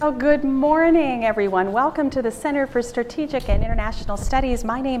Well, good morning, everyone. Welcome to the Center for Strategic and International Studies.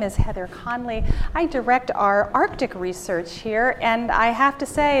 My name is Heather Conley. I direct our Arctic research here, and I have to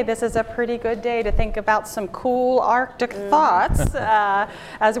say this is a pretty good day to think about some cool Arctic thoughts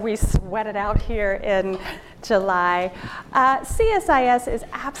as we sweat it out here in July. CSIS is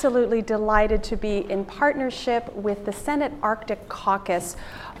absolutely delighted to be in partnership with the Senate Arctic Caucus.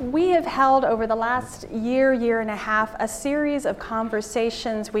 We have held over the last year and a half, a series of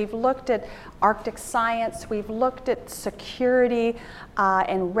conversations. We've looked at Arctic science, we've looked at security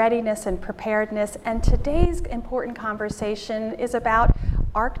and readiness and preparedness, and today's important conversation is about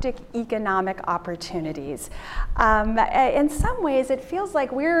Arctic economic opportunities. In some ways, it feels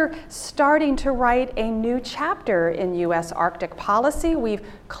like we're starting to write a new chapter in U.S. Arctic policy. We've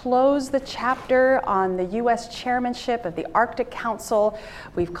closed the chapter on the U.S. chairmanship of the Arctic Council.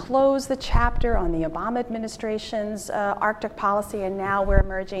 We've closed the chapter on the Obama administration's Arctic policy, and now we're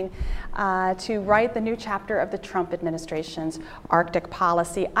emerging to write the new chapter of the Trump administration's Arctic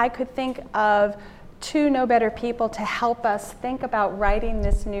policy. I could think of two no better people to help us think about writing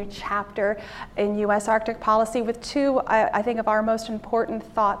this new chapter in U.S. Arctic policy with two, I think, of our most important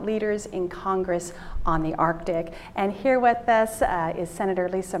thought leaders in Congress on the Arctic. And here with us is Senator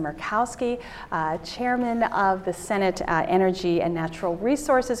Lisa Murkowski, chairman of the Senate Energy and Natural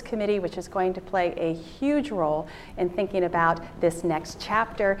Resources Committee, which is going to play a huge role in thinking about this next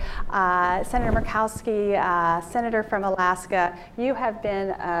chapter. Senator Murkowski, senator from Alaska, you have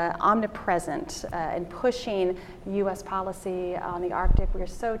been omnipresent in pushing U.S. policy on the Arctic. We're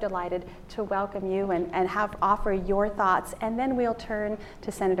so delighted to welcome you and offer your thoughts. And then we'll turn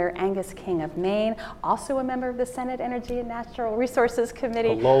to Senator Angus King of Maine, also a member of the Senate Energy and Natural Resources Committee.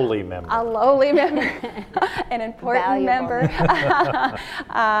 A lowly member. A lowly member, an important member,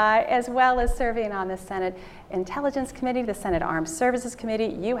 as well as serving on the Senate Intelligence Committee, the Senate Armed Services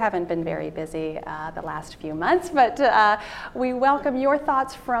Committee. You haven't been very busy the last few months, but we welcome your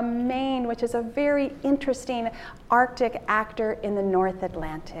thoughts from Maine, which is a very interesting Arctic actor in the North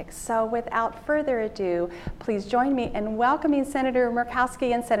Atlantic. So without further ado, please join me in welcoming Senator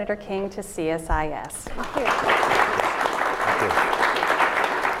Murkowski and Senator King to CSIS. Thank you. Thank you.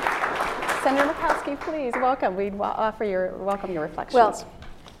 Senator Murkowski, please welcome. We'd welcome your reflections. Well,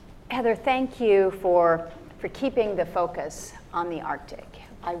 Heather, thank you for keeping the focus on the Arctic.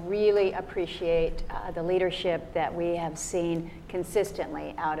 I really appreciate the leadership that we have seen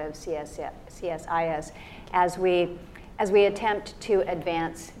consistently out of CSIS as we attempt to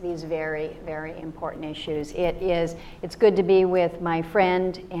advance these very, very important issues. It's good to be with my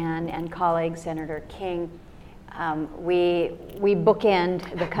friend and colleague, Senator King. We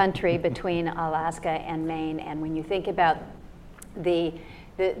bookend the country between Alaska and Maine, and when you think about the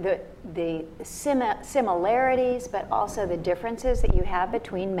similarities, but also the differences that you have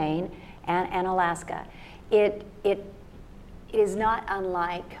between Maine and Alaska, it is not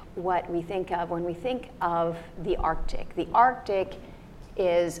unlike what we think of when we think of the Arctic. The Arctic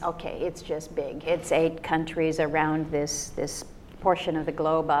is, okay, it's just big. It's 8 countries around this portion of the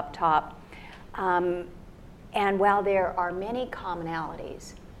globe up top. And while there are many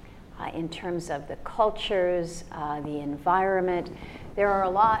commonalities in terms of the cultures, the environment, there are a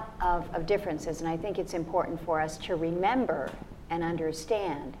lot of differences, and I think it's important for us to remember and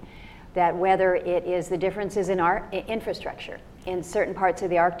understand that whether it is the differences in our infrastructure, in certain parts of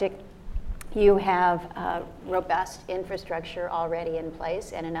the Arctic, you have robust infrastructure already in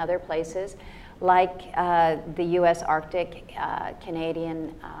place, and in other places, like the U.S. Arctic,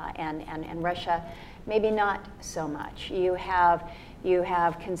 Canadian, and Russia, maybe not so much. You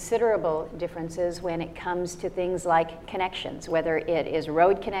have considerable differences when it comes to things like connections, whether it is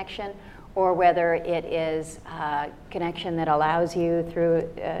road connection or whether it is connection that allows you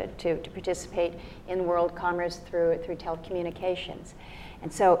to participate in world commerce through telecommunications.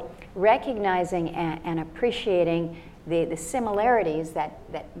 And so recognizing and appreciating the similarities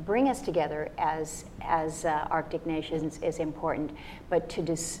that bring us together as Arctic nations is important, but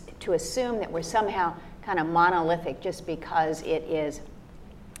to assume that we're somehow kind of monolithic just because it is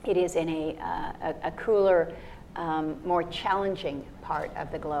in a cooler, more challenging part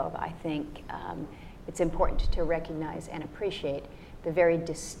of the globe. I think it's important to recognize and appreciate the very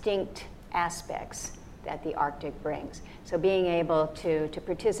distinct aspects that the Arctic brings. So being able to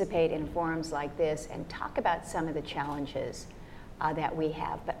participate in forums like this and talk about some of the challenges that we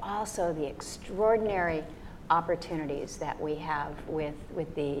have, but also the extraordinary opportunities that we have with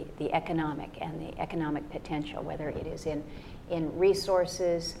the economic and the economic potential, whether it is in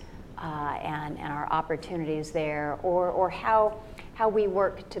resources and our opportunities there, or how we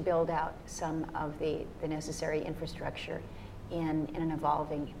work to build out some of the necessary infrastructure in an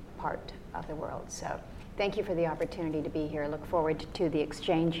evolving part of the world. So thank you for the opportunity to be here. Look forward to the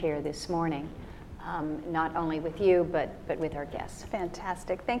exchange here this morning, not only with you, but with our guests.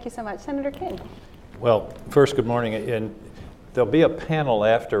 Fantastic. Thank you so much. Senator King. Well, first, good morning. And there'll be a panel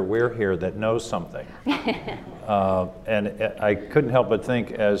after we're here that knows something. And I couldn't help but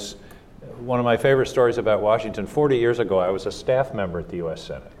think, as one of my favorite stories about Washington, 40 years ago, I was a staff member at the U.S.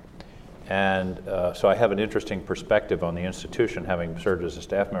 Senate. And so I have an interesting perspective on the institution, having served as a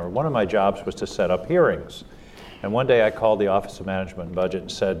staff member. One of my jobs was to set up hearings. And one day I called the Office of Management and Budget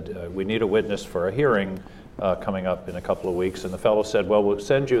and said, we need a witness for a hearing coming up in a couple of weeks. And the fellow said, well, we'll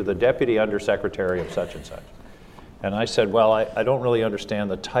send you the Deputy Undersecretary of such and such. And I said, well, I don't really understand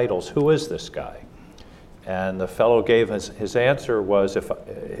the titles. Who is this guy? And the fellow gave his answer was,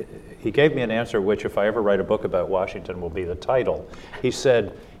 he gave me an answer which, if I ever write a book about Washington, will be the title. He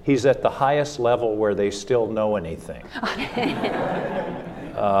said, he's at the highest level where they still know anything.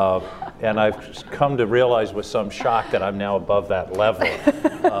 And I've come to realize with some shock that I'm now above that level.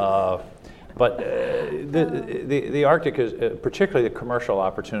 But the Arctic, is, particularly the commercial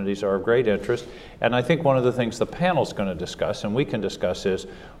opportunities, are of great interest. And I think one of the things the panel's going to discuss, and we can discuss, is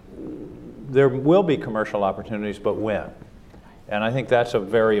there will be commercial opportunities, but when? And I think that's a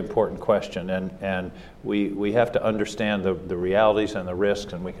very important question. And we have to understand the realities and the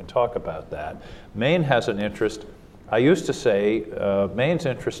risks, and we can talk about that. Maine has an interest. I used to say Maine's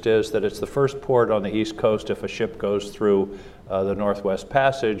interest is that it's the first port on the East Coast if a ship goes through the Northwest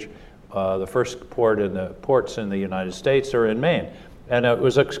Passage. The first ports in the United States are in Maine. And it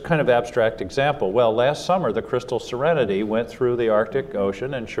was a kind of abstract example. Well, last summer, the Crystal Serenity went through the Arctic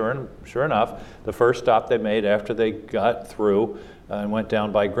Ocean, and sure enough, the first stop they made after they got through and went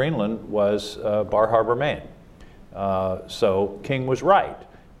down by Greenland was Bar Harbor, Maine. So King was right.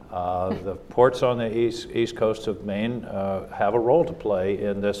 The ports on the east coast of Maine have a role to play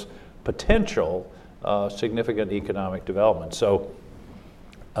in this potential significant economic development. So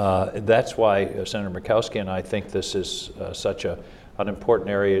that's why Senator Murkowski and I think this is such an important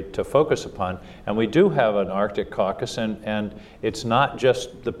area to focus upon. And we do have an Arctic caucus, and it's not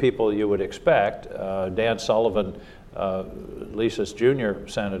just the people you would expect. Dan Sullivan, Lisa's junior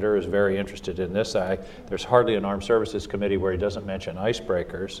senator, is very interested in this. There's hardly an Armed Services Committee where he doesn't mention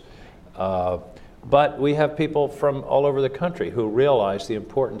icebreakers. But we have people from all over the country who realize the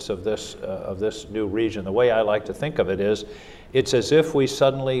importance of this new region. The way I like to think of it is, it's as if we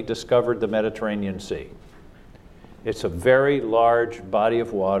suddenly discovered the Mediterranean Sea. It's a very large body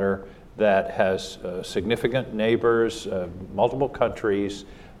of water that has significant neighbors, multiple countries,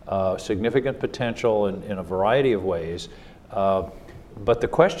 significant potential in a variety of ways. But the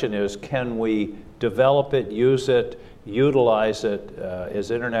question is, can we develop it, use it, utilize it as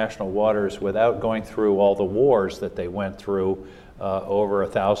international waters without going through all the wars that they went through over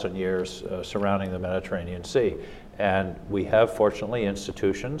 1,000 years surrounding the Mediterranean Sea? And we have, fortunately,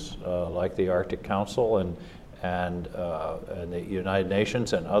 institutions like the Arctic Council and the United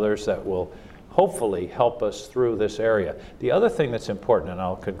Nations and others that will hopefully help us through this area. The other thing that's important, and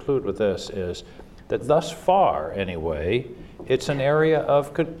I'll conclude with this, is that thus far, anyway, it's an area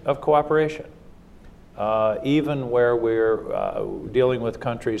of cooperation. Even where we're dealing with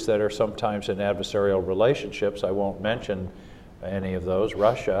countries that are sometimes in adversarial relationships, I won't mention any of those,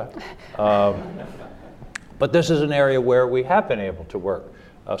 Russia. But this is an area where we have been able to work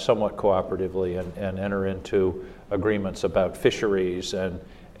somewhat cooperatively and enter into agreements about fisheries and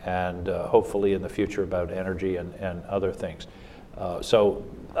hopefully in the future about energy and other things. So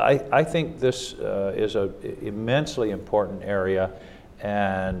I think this is an immensely important area,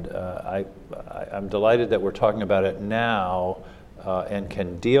 and I'm delighted that we're talking about it now and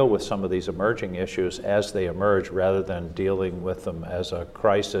can deal with some of these emerging issues as they emerge rather than dealing with them as a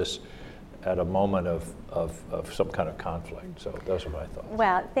crisis at a moment of some kind of conflict. So those are my thoughts.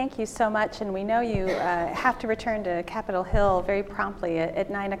 Well, thank you so much. And we know you have to return to Capitol Hill very promptly at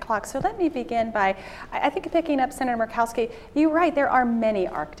 9 o'clock. So let me begin by, I think, picking up Senator Murkowski. You're right, there are many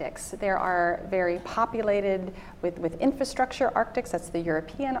Arctics. There are very populated with infrastructure Arctics. That's the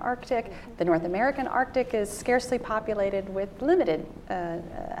European Arctic. The North American Arctic is scarcely populated with limited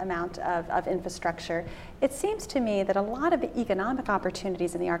amount of infrastructure. It seems to me that a lot of the economic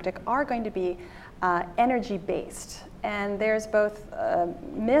opportunities in the Arctic are going to be energy-based, and there's both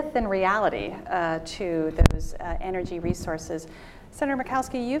myth and reality to those energy resources. Senator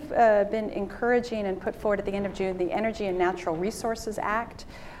Murkowski, you've been encouraging and put forward at the end of June the Energy and Natural Resources Act.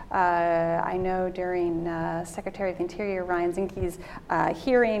 I know during Secretary of Interior Ryan Zinke's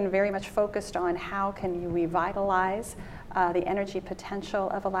hearing very much focused on how can you revitalize the energy potential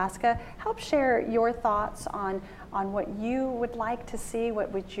of Alaska. Help share your thoughts on what you would like to see,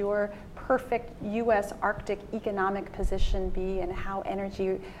 what would your perfect U.S. Arctic economic position be, and how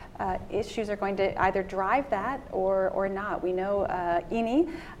energy issues are going to either drive that or not. We know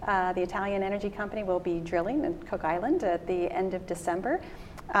Eni, the Italian energy company, will be drilling in Cook Island at the end of December.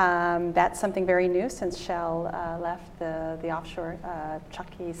 That's something very new since Shell left the offshore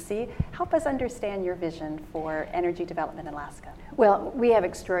Truckee Sea. Help us understand your vision for energy development in Alaska. Well, we have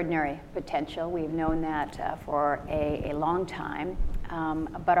extraordinary potential. We've known that for a long time,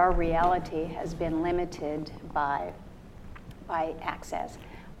 but our reality has been limited by access.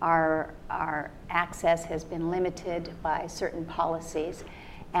 Our access has been limited by certain policies,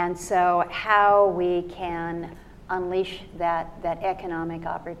 and so how we can unleash that economic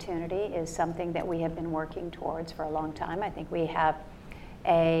opportunity is something that we have been working towards for a long time. I think we have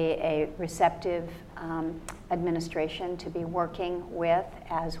a receptive administration to be working with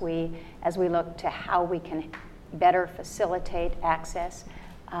as we look to how we can better facilitate access.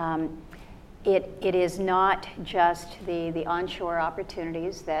 It is not just the onshore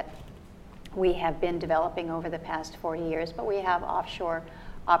opportunities that we have been developing over the past 40 years, but we have offshore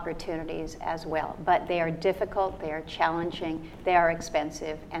opportunities as well. But they are difficult, they are challenging, they are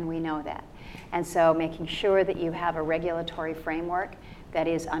expensive, and we know that. And so making sure that you have a regulatory framework that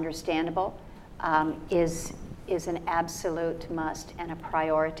is understandable is an absolute must and a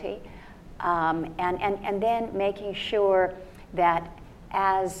priority. And then making sure that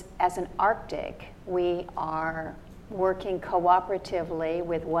as an Arctic, we are working cooperatively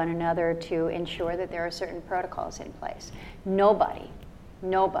with one another to ensure that there are certain protocols in place. Nobody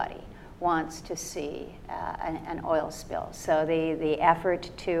wants to see an oil spill. So the effort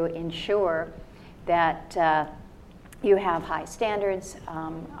to ensure that you have high standards,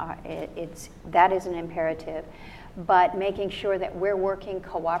 that is an imperative. But making sure that we're working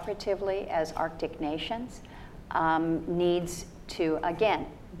cooperatively as Arctic nations needs to, again,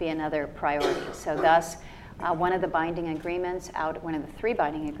 be another priority. So thus, one of the three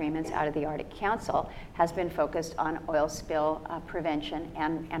binding agreements out of the Arctic Council has been focused on oil spill prevention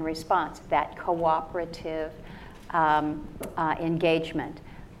and response, that cooperative engagement.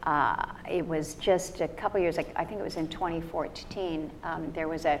 It was just a couple years, I think it was in 2014, there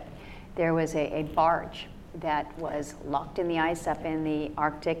was a barge that was locked in the ice up in the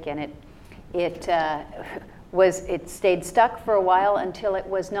Arctic, and it stayed stuck for a while until it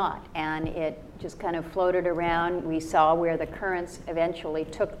was not, and it just kind of floated around. We saw where the currents eventually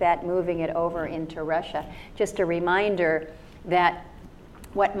took that, moving it over into Russia. Just a reminder that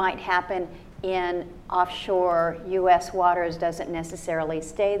what might happen in offshore U.S. waters doesn't necessarily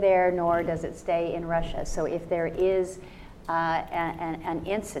stay there, nor does it stay in Russia. So if there is an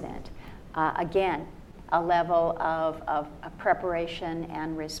incident, again, a level of preparation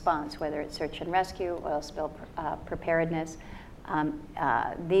and response, whether it's search and rescue, oil spill preparedness.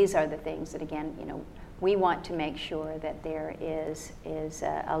 These are the things that, again, we want to make sure that there is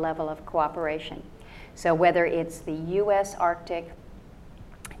a level of cooperation. So whether it's the U.S. Arctic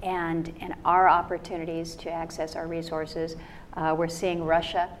and our opportunities to access our resources, we're seeing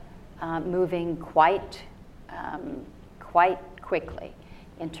Russia moving quite quickly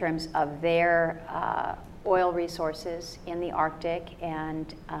in terms of their oil resources in the Arctic,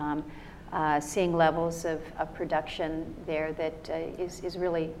 and seeing levels of production there that is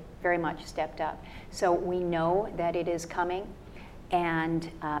really very much stepped up. So we know that it is coming, and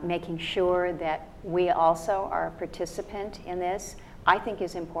making sure that we also are a participant in this, I think,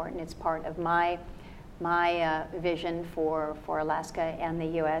 is important. It's part of my vision for Alaska and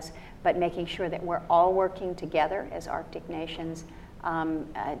the U.S., but making sure that we're all working together as Arctic nations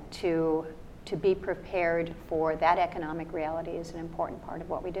to be prepared for that economic reality is an important part of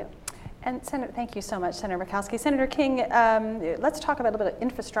what we do. And Senator, thank you so much, Senator Murkowski. Senator King, let's talk about a little bit of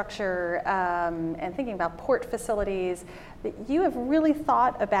infrastructure and thinking about port facilities. You have really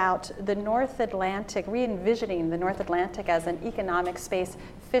thought about the North Atlantic, re-envisioning the North Atlantic as an economic space,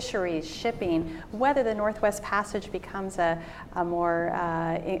 fisheries, shipping, whether the Northwest Passage becomes an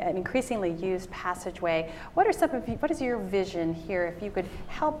increasingly used passageway. What is your vision here, if you could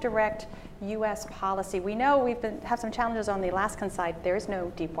help direct U.S. policy? We know we've have some challenges on the Alaskan side. There is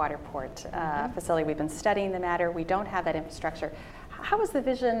no deep water port facility. We've been studying the matter. We don't have that infrastructure. How is the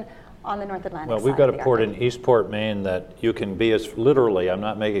vision on the North Atlantic side? Well, we've got a port in Eastport, Maine that you can be as literally, I'm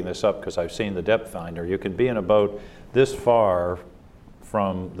not making this up because I've seen the depth finder, you can be in a boat this far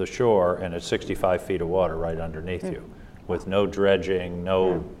from the shore and it's 65 feet of water right underneath you with no dredging,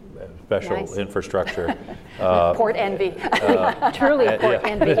 no special Nice. infrastructure. Port envy. Truly port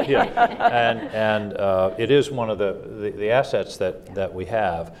envy. Yeah, and it is one of the assets that we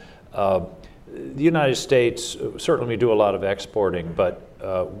have. The United States, certainly we do a lot of exporting, but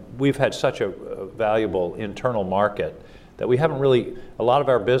we've had such a valuable internal market that we haven't really, a lot of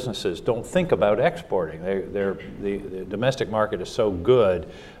our businesses don't think about exporting. The domestic market is so good,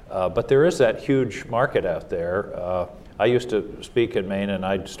 but there is that huge market out there. I used to speak in Maine, and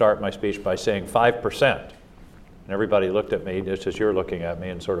I'd start my speech by saying 5%. And everybody looked at me, just as you're looking at me,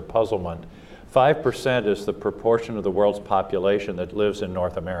 in sort of puzzlement. 5% is the proportion of the world's population that lives in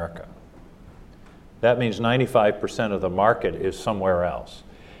North America. That means 95% of the market is somewhere else.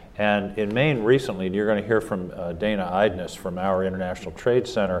 And in Maine recently, and you're going to hear from Dana Eidness from our International Trade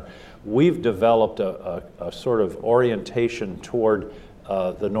Center, we've developed a sort of orientation toward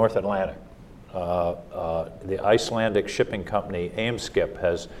the North Atlantic. The Icelandic shipping company Eimskip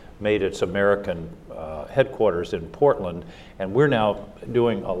has made its American headquarters in Portland, and we're now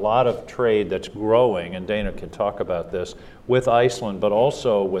doing a lot of trade that's growing, and Dana can talk about this, with Iceland, but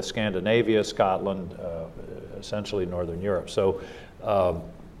also with Scandinavia, Scotland, essentially Northern Europe. So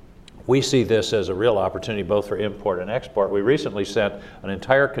we see this as a real opportunity both for import and export. We recently sent an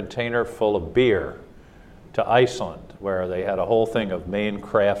entire container full of beer to Iceland, where they had a whole thing of Maine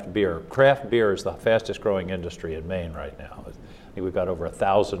craft beer. Craft beer is the fastest growing industry in Maine right now. I think we've got over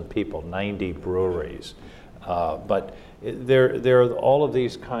 1,000 people, 90 breweries. But there are all of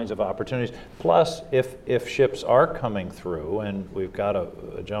these kinds of opportunities. Plus, if ships are coming through, and we've got a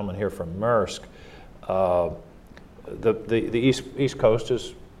gentleman here from Maersk, the East Coast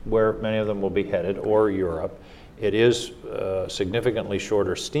is where many of them will be headed, or Europe. It is significantly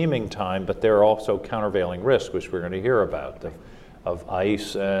shorter steaming time, but there are also countervailing risks, which we're going to hear about, of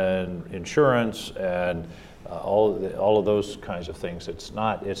ice and insurance and all of those kinds of things. It's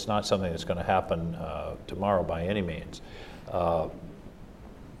not something that's going to happen tomorrow by any means.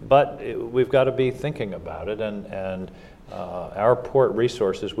 But we've got to be thinking about it, and our port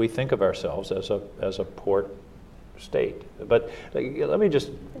resources, we think of ourselves as a port state. But let me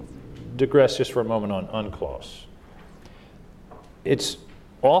just digress just for a moment on UNCLOS. It's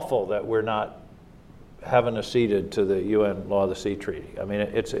awful that we're not having acceded to the UN Law of the Sea Treaty. I mean,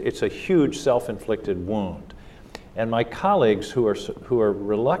 it's a huge self-inflicted wound. And my colleagues who are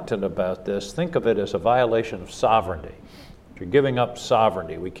reluctant about this think of it as a violation of sovereignty. You're giving up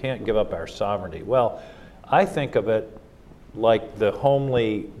sovereignty. We can't give up our sovereignty. Well, I think of it like the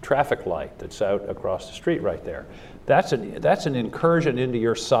homely traffic light that's out across the street right there. That's an incursion into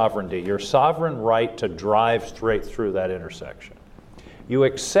your sovereignty, your sovereign right to drive straight through that intersection. You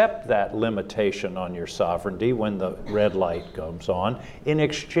accept that limitation on your sovereignty when the red light comes on in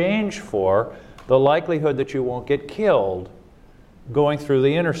exchange for the likelihood that you won't get killed going through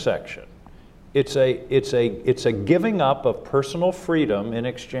the intersection. It's a giving up of personal freedom in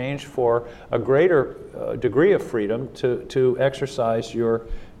exchange for a greater degree of freedom to exercise your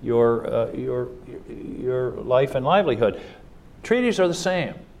life and livelihood. Treaties are the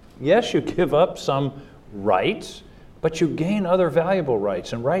same. Yes, you give up some rights, but you gain other valuable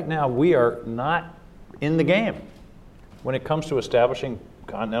rights. And right now, we are not in the game when it comes to establishing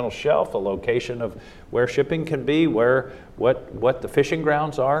continental shelf, a location of where shipping can be, what the fishing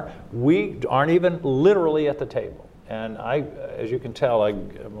grounds are. We aren't even literally at the table. And I, as you can tell,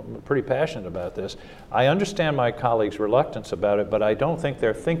 I'm pretty passionate about this. I understand my colleagues' reluctance about it, but I don't think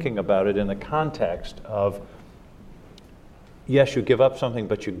they're thinking about it in the context of, yes, you give up something,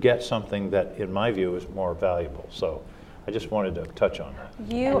 but you get something that, in my view, is more valuable. So I just wanted to touch on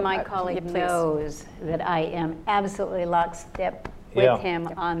that. And my colleague knows that I am absolutely lockstep with him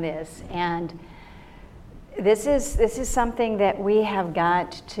on this. And this is something that we have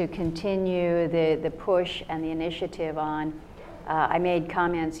got to continue the push and the initiative on. I made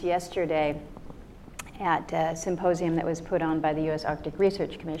comments yesterday at a symposium that was put on by the U.S. Arctic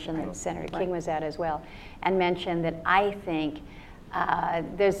Research Commission that Senator King was at as well, and mentioned that I think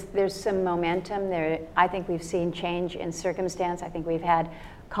there's some momentum there. I think we've seen change in circumstance. I think we've had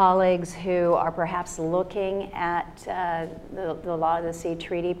colleagues who are perhaps looking at the Law of the Sea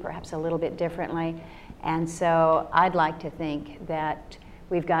Treaty perhaps a little bit differently. And so I'd like to think that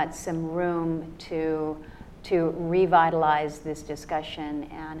we've got some room to to revitalize this discussion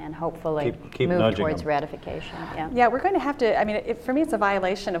and hopefully keep move nudging towards them. ratification. Yeah, we're going to have to, I mean, for me, it's a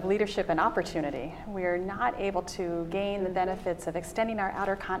violation of leadership and opportunity. We're not able to gain the benefits of extending our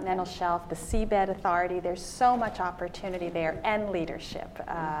outer continental shelf, the seabed authority. There's so much opportunity there and leadership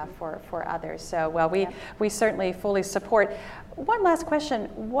for others. So, well, we certainly fully support. One last question.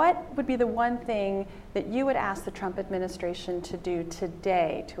 What would be the one thing that you would ask the Trump administration to do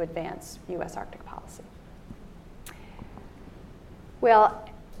today to advance U.S. Arctic policy? Well,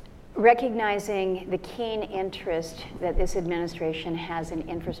 recognizing the keen interest that this administration has in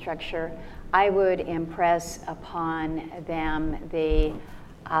infrastructure, I would impress upon them the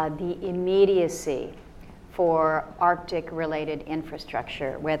immediacy for Arctic-related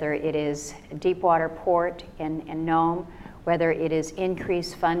infrastructure, whether it is Deepwater Port in Nome, whether it is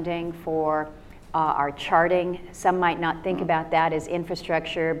increased funding for our charting. Some might not think about that as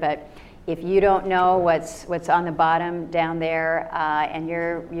infrastructure, but if you don't know what's on the bottom down there and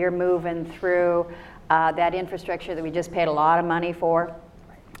you're moving through, that infrastructure that we just paid a lot of money for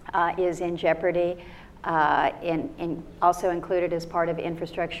is in jeopardy. And also included as part of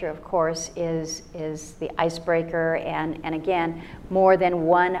infrastructure, of course, is the icebreaker, and again, more than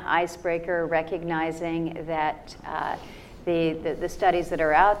one icebreaker, recognizing that the studies that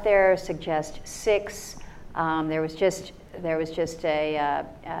are out there suggest 6. There was just a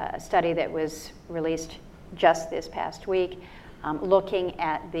study that was released just this past week, looking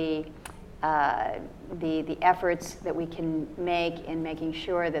at the efforts that we can make in making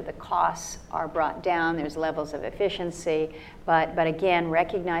sure that the costs are brought down. There's levels of efficiency, but again,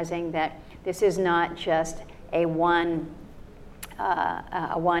 recognizing that this is not just a one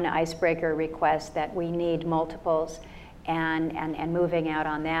icebreaker request, that we need multiples, and moving out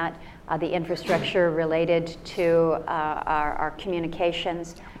on that. The infrastructure related to our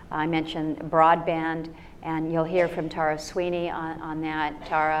communications. I mentioned broadband, and you'll hear from Tara Sweeney on that.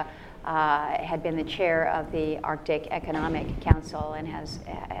 Tara had been the chair of the Arctic Economic Council and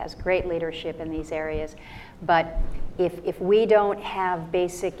has great leadership in these areas. But if we don't have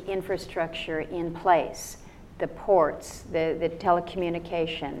basic infrastructure in place, the ports, the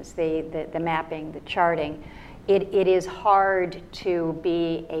telecommunications, the mapping, the charting, it is hard to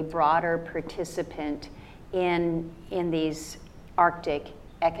be a broader participant in these Arctic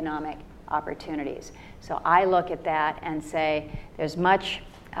economic opportunities. So I look at that and say there's much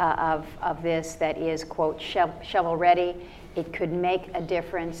of this that is, quote, shovel ready. It could make a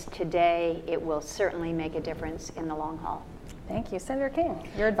difference today. It will certainly make a difference in the long haul. Thank you. Senator King,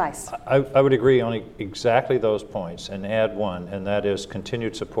 your advice. I would agree on exactly those points and add one, and that is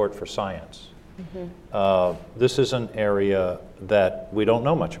continued support for science. This is an area that we don't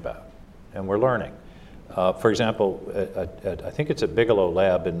know much about, and we're learning. For example, I think it's at Bigelow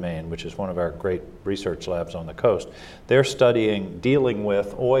Lab in Maine, which is one of our great research labs on the coast. They're studying dealing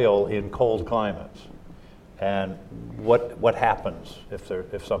with oil in cold climates, and what happens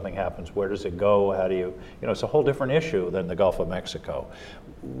if something happens. Where does it go? How do you know? It's a whole different issue than the Gulf of Mexico.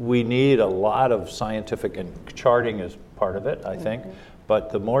 We need a lot of scientific, and charting is part of it, I think.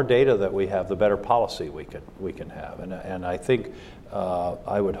 But the more data that we have, the better policy we can have. And I think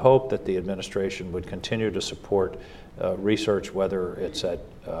I would hope that the administration would continue to support research, whether it's at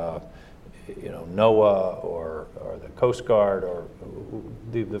NOAA or the Coast Guard or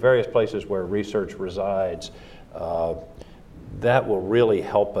the various places where research resides. That will really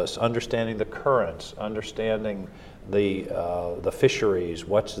help us understanding the currents, understanding the fisheries,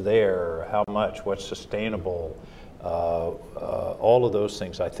 what's there, how much, what's sustainable. All of those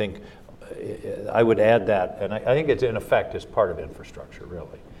things, I think, I would add that, and I think it's in effect as part of infrastructure,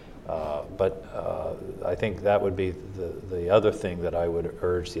 really. But I think that would be the other thing that I would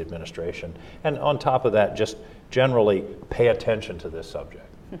urge the administration. And on top of that, just generally pay attention to this subject.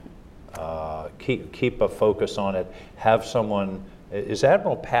 Keep a focus on it. Have someone. Is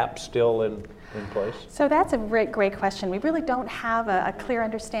Admiral Papp still in place? So that's a great question. We really don't have a clear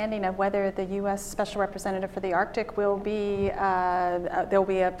understanding of whether the U.S. Special Representative for the Arctic will be, there'll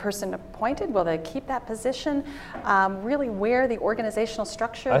be a person appointed. Will they keep that position? Really where the organizational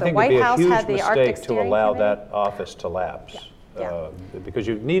structure, the White House had the Arctic Steering Committee. I think it'd be a huge mistake to allow that office to lapse. Because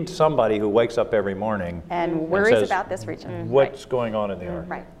you need somebody who wakes up every morning and worries says, about this region. What's going on in the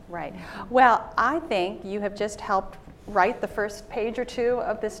Arctic? Right. Well, I think you have just helped write the first page or two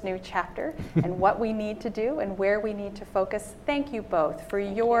of this new chapter and what we need to do and where we need to focus. Thank you both for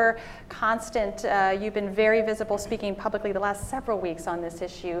your constant, you've been very visible speaking publicly the last several weeks on this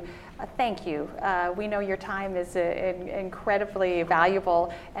issue. Thank you. We know your time is incredibly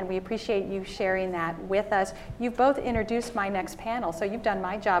valuable, and we appreciate you sharing that with us. You've both introduced my next panel, so you've done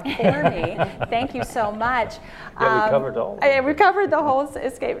my job for me. Thank you so much. Yeah, we covered all. We covered the whole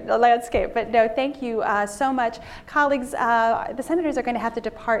landscape, but no, thank you so much. Colleagues, the senators are going to have to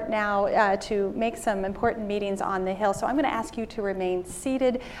depart now to make some important meetings on the Hill, so I'm going to ask you to remain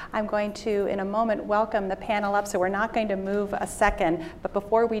seated. I'm going to, in a moment, welcome the panel up, so we're not going to move a second, but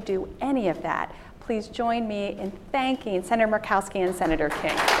before we do any of that, please join me in thanking Senator Murkowski and Senator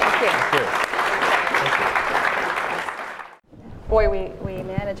King. Thank you. Thank you. Boy, we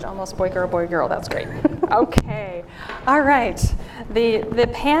managed almost boy, girl. That's great. Okay. All right. The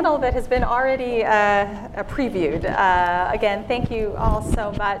panel that has been already previewed, again, thank you all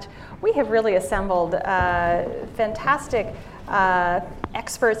so much. We have really assembled fantastic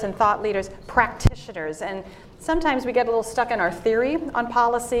experts and thought leaders, practitioners, and sometimes we get a little stuck in our theory on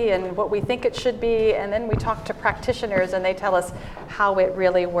policy and what we think it should be, and then we talk to practitioners and they tell us how it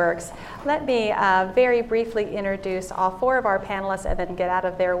really works. Let me very briefly introduce all four of our panelists and then get out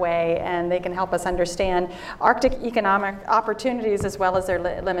of their way, and they can help us understand Arctic economic opportunities as well as their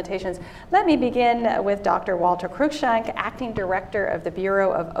limitations. Let me begin with Dr. Walter Cruikshank, Acting Director of the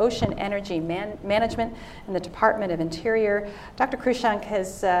Bureau of Ocean Energy Management in the Department of Interior. Dr. Cruikshank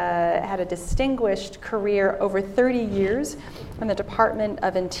has had a distinguished career over 30 years in the Department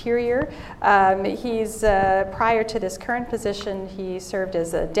of Interior. Prior to this current position, he served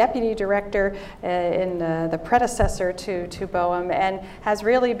as a deputy director in the predecessor to BOEM, and has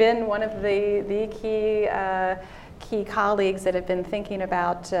really been one of the key colleagues that have been thinking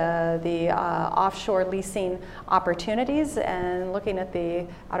about the offshore leasing opportunities and looking at the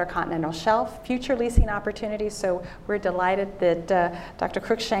Outer Continental Shelf, future leasing opportunities. So we're delighted that Dr.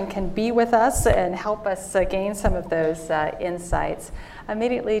 Cruikshank can be with us and help us gain some of those insights.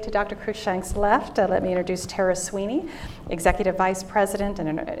 Immediately to Dr. Cruikshank's left, let me introduce Tara Sweeney, Executive Vice President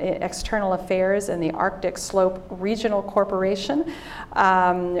in External Affairs in the Arctic Slope Regional Corporation,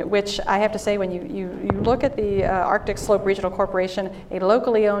 which I have to say, when you look at the Arctic Slope Regional Corporation, a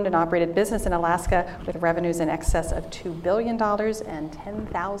locally owned and operated business in Alaska with revenues in excess of $2 billion and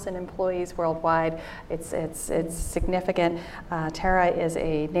 10,000 employees worldwide. It's significant. Tara is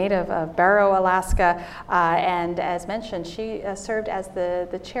a native of Barrow, Alaska, and as mentioned, she served as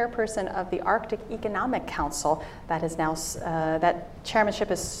the chairperson of the Arctic Economic Council. That is now that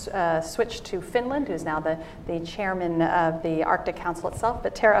chairmanship is switched to Finland, who's now the chairman of the Arctic Council itself.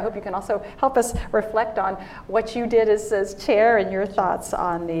 But Tara, I hope you can also help us reflect on what you did as chair and your thoughts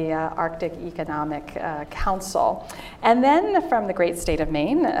on the Arctic Economic Council. And then from the great state of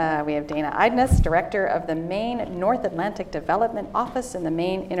Maine, we have Dana Idness, Director of the Maine North Atlantic Development Office in the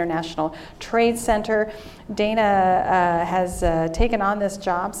Maine International Trade Center. Dana has taken on this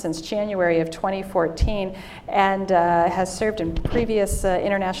job since January of 2014 and has served in previous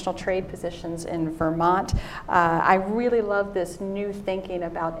international trade positions in Vermont. I really love this new thinking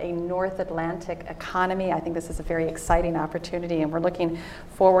about a North Atlantic economy. I think this is a very exciting opportunity, and we're looking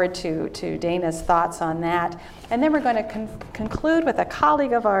forward to Dana's thoughts on that. And then we're going to conclude with a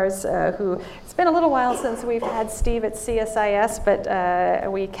colleague of ours who, it's been a little while since we've had Steve at CSIS,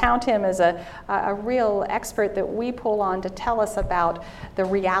 but we count him as a real expert that we pull on to tell us about the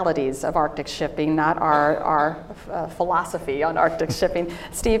realities of Arctic shipping, not our philosophy on Arctic shipping.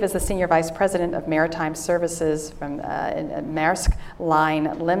 Steve is the Senior Vice President of Maritime Services from Maersk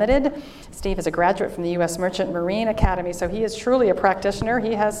Line Limited. Steve is a graduate from the U.S. Merchant Marine Academy, so he is truly a practitioner.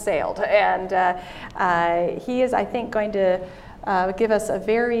 He has sailed, and he is, I think, going to give us a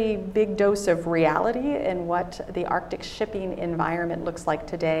very big dose of reality in what the Arctic shipping environment looks like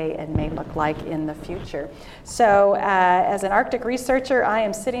today and may look like in the future. So as an Arctic researcher, I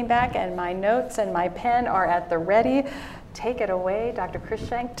am sitting back and my notes and my pen are at the ready. Take it away, Dr.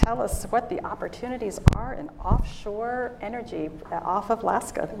 Cruikshank. Tell us what the opportunities are in offshore energy off of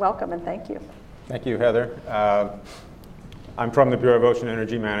Alaska. Welcome and thank you. Thank you, Heather. I'm from the Bureau of Ocean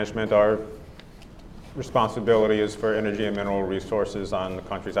Energy Management. Our responsibility is for energy and mineral resources on the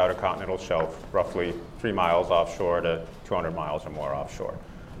country's outer continental shelf, roughly 3 miles offshore to 200 miles or more offshore.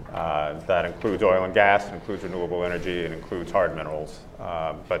 That includes oil and gas, it includes renewable energy, it includes hard minerals.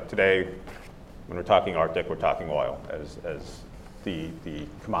 But today, when we're talking Arctic, we're talking oil as the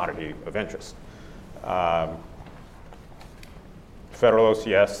commodity of interest. Federal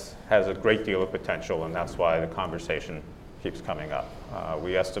OCS has a great deal of potential, and that's why the conversation keeps coming up.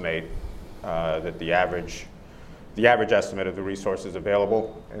 We estimate that the average estimate of the resources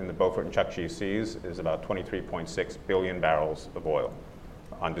available in the Beaufort and Chukchi Seas is about 23.6 billion barrels of oil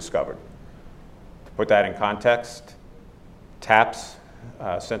undiscovered. To put that in context, TAPS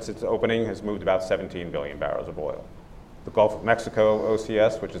since its opening, has moved about 17 billion barrels of oil. The Gulf of Mexico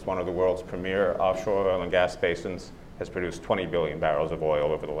OCS, which is one of the world's premier offshore oil and gas basins, has produced 20 billion barrels of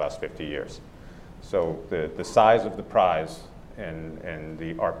oil over the last 50 years. So the size of the prize in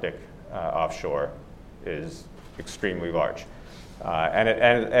the Arctic offshore is extremely large. And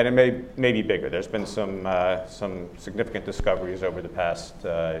it may be bigger. There's been some significant discoveries over the past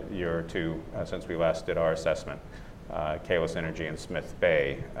year or two since we last did our assessment. Kalis Energy in Smith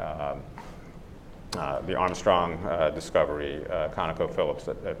Bay, the Armstrong discovery, ConocoPhillips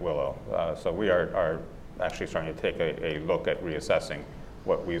at Willow. So we are actually starting to take a look at reassessing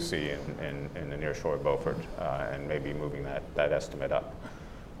what we see in the nearshore Beaufort and maybe moving that estimate up.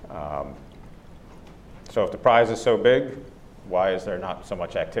 So if the prize is so big, why is there not so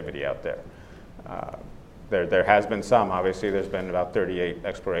much activity out there? There has been some. Obviously, there's been about 38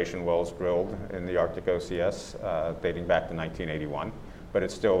 exploration wells drilled in the Arctic OCS dating back to 1981, but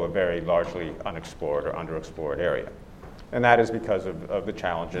it's still a very largely unexplored or underexplored area. And that is because of the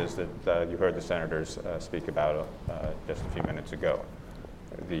challenges that you heard the senators speak about just a few minutes ago.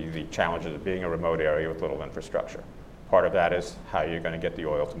 The challenges of being a remote area with little infrastructure. Part of that is how you're going to get the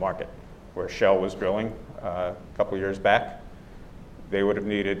oil to market. Where Shell was drilling a couple years back, they would have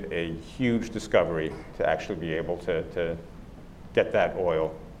needed a huge discovery to actually be able to get that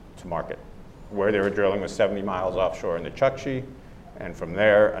oil to market. Where they were drilling was 70 miles offshore in the Chukchi, and from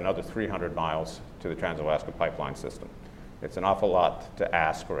there, another 300 miles to the Trans-Alaska Pipeline System. It's an awful lot to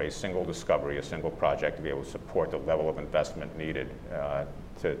ask for a single discovery, a single project, to be able to support the level of investment needed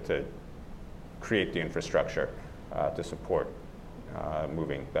to create the infrastructure to support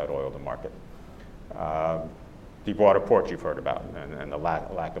moving that oil to market. Deepwater ports you've heard about, and the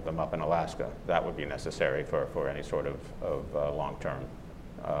lack of them up in Alaska. That would be necessary for any sort of long-term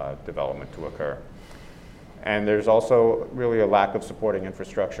development to occur. And there's also really a lack of supporting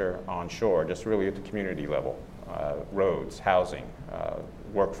infrastructure onshore, just really at the community level. Roads, housing,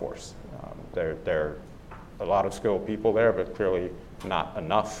 workforce. There are a lot of skilled people there, but clearly not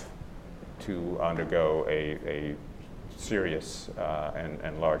enough to undergo a serious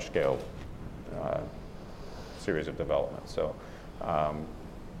and large-scale series of developments. So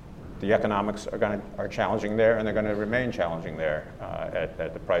the economics are challenging there, and they're going to remain challenging there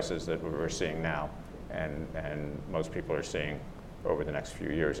at the prices that we're seeing now, and most people are seeing over the next few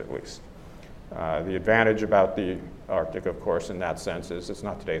years at least. The advantage about the Arctic, of course, in that sense, is it's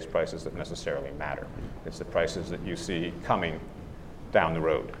not today's prices that necessarily matter. It's the prices that you see coming down the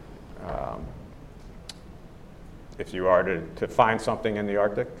road. If you are to find something in the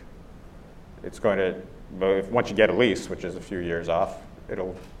Arctic, it's going to, once you get a lease, which is a few years off,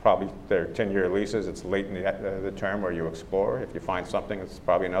 it'll probably, they're 10-year leases. It's late in the term where you explore. If you find something, it's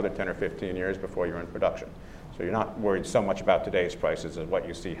probably another 10 or 15 years before you're in production. So you're not worried so much about today's prices as what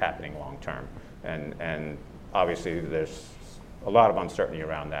you see happening long term. And obviously there's a lot of uncertainty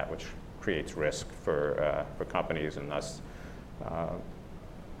around that, which creates risk for companies, and thus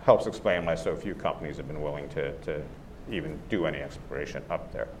helps explain why so few companies have been willing to even do any exploration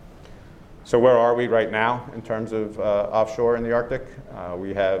up there. So where are we right now in terms of offshore in the Arctic?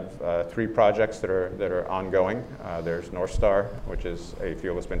 We have 3 projects that are ongoing. There's North Star, which is a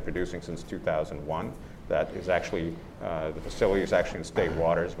field that's been producing since 2001. That is actually, the facility is actually in state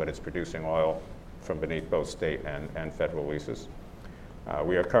waters, but it's producing oil from beneath both state and federal leases.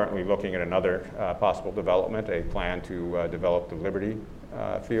 We are currently looking at another possible development, a plan to develop the Liberty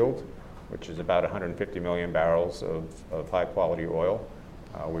field, which is about 150 million barrels of high-quality oil.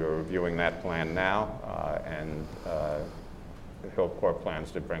 We are reviewing that plan now, and Hilcorp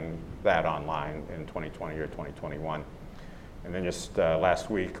plans to bring that online in 2020 or 2021. And then just last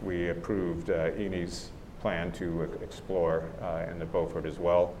week, we approved Eni's plan to explore in the Beaufort as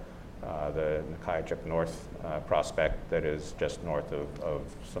well, the Nakaitchuk North prospect that is just north of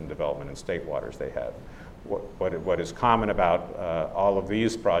some development in state waters they have. What is common about all of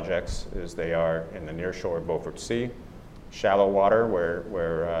these projects is they are in the nearshore Beaufort Sea, shallow water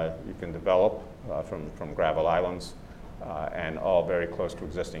where you can develop from gravel islands, and all very close to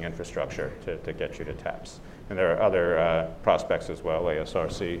existing infrastructure to get you to taps. And there are other prospects as well.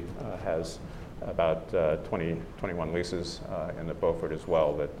 ASRC has about 21 leases in the Beaufort as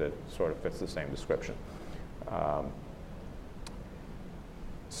well that sort of fits the same description.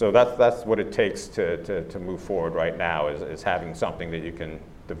 So that's what it takes to move forward right now, is having something that you can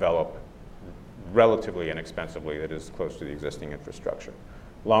develop relatively inexpensively that is close to the existing infrastructure.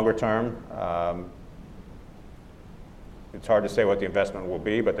 Longer term, it's hard to say what the investment will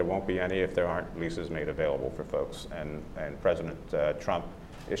be, but there won't be any if there aren't leases made available for folks. And President Trump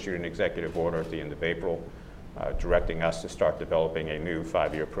issued an executive order at the end of April directing us to start developing a new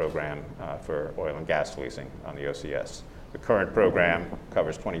 5-year program for oil and gas leasing on the OCS. The current program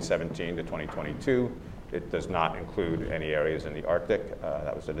covers 2017 to 2022. It does not include any areas in the Arctic.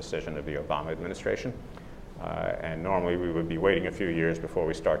 That was a decision of the Obama administration. And normally we would be waiting a few years before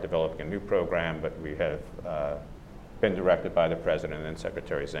we start developing a new program, but we have been directed by the President and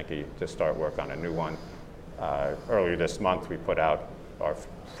Secretary Zinke to start work on a new one. Earlier this month, we put out our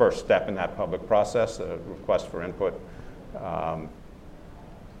first step in that public process, a request for input,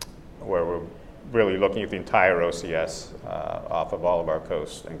 where we're really looking at the entire OCS off of all of our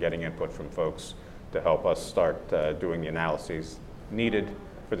coasts and getting input from folks to help us start doing the analyses needed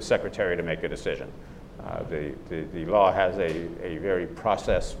for the Secretary to make a decision. The law has a very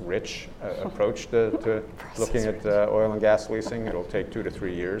process-rich approach to looking at oil and gas leasing. It'll take 2 to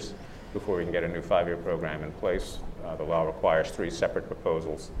 3 years before we can get a new 5-year program in place. The law requires 3 separate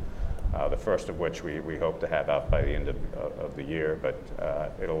proposals, the first of which we hope to have out by the end of the year, but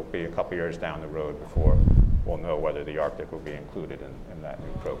it'll be a couple years down the road before we'll know whether the Arctic will be included in that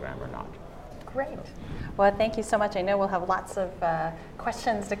new program or not. Great. Well, thank you so much. I know we'll have lots of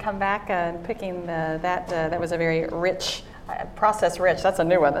questions to come back and picking that was a very rich, process rich. That's a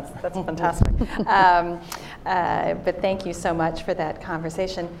new one. That's fantastic. But thank you so much for that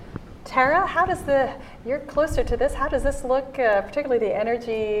conversation. Tara, you're closer to this. How does this look, particularly the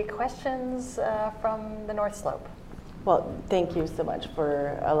energy questions from the North Slope? Well, thank you so much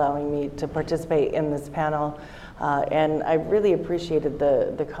for allowing me to participate in this panel. And I really appreciated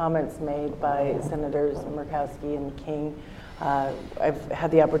the comments made by Senators Murkowski and King. I've had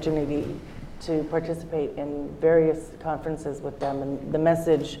the opportunity to participate in various conferences with them, and the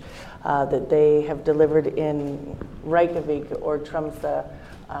message that they have delivered in Reykjavik or Tromsø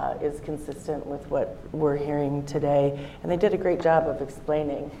is consistent with what we're hearing today. And they did a great job of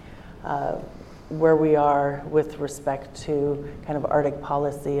explaining where we are with respect to kind of Arctic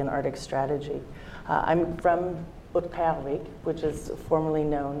policy and Arctic strategy. I'm from Utqiagvik, which is formerly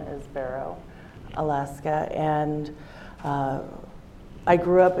known as Barrow, Alaska, and I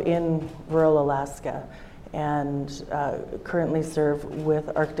grew up in rural Alaska and currently serve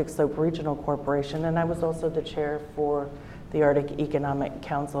with Arctic Slope Regional Corporation, and I was also the chair for the Arctic Economic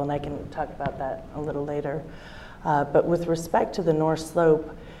Council, and I can talk about that a little later. But with respect to the North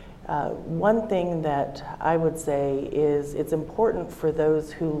Slope, one thing that I would say is it's important for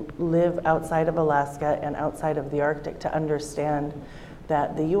those who live outside of Alaska and outside of the Arctic to understand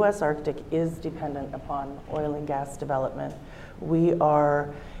that the U.S. Arctic is dependent upon oil and gas development. We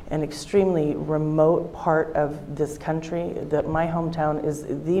are an extremely remote part of this country. My hometown is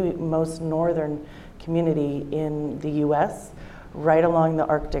the most northern community in the U.S., right along the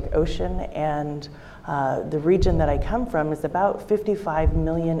Arctic Ocean, and the region that I come from is about 55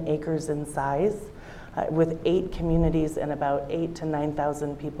 million acres in size, with 8 communities and about 8,000 to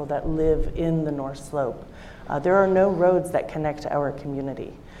 9,000 people that live in the North Slope. There are no roads that connect our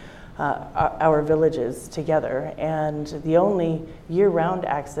community, our villages together, and the only year-round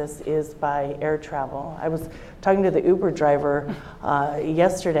access is by air travel. I was talking to the Uber driver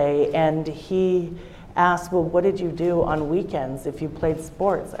yesterday, and he asked, well, what did you do on weekends if you played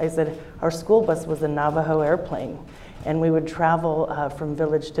sports? I said, our school bus was a Navajo airplane, and we would travel from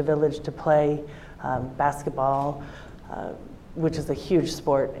village to play basketball, which is a huge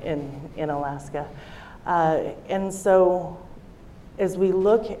sport in Alaska. And so as we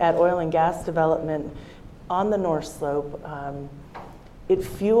look at oil and gas development on the North Slope, it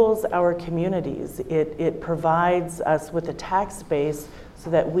fuels our communities. It provides us with a tax base so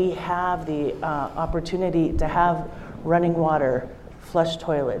that we have the opportunity to have running water, flush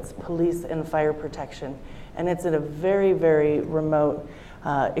toilets, police and fire protection. And it's in a very, very remote,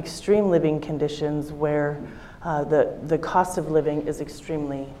 extreme living conditions where the cost of living is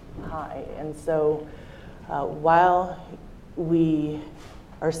extremely high. And so while we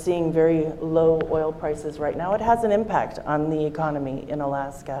are seeing very low oil prices right now, it has an impact on the economy in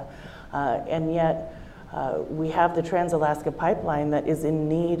Alaska. And yet, we have the Trans-Alaska Pipeline that is in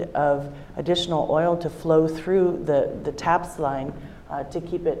need of additional oil to flow through the TAPS line to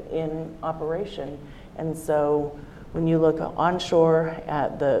keep it in operation. And so when you look onshore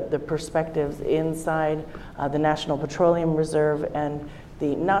at the perspectives inside the National Petroleum Reserve and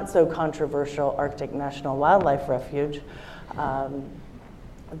the not so controversial Arctic National Wildlife Refuge,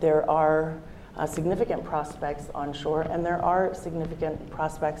 there are significant prospects onshore, and there are significant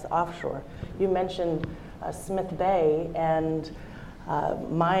prospects offshore. You mentioned Smith Bay, and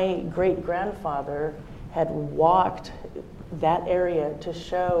my great-grandfather had walked that area to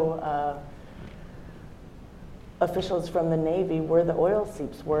show officials from the Navy where the oil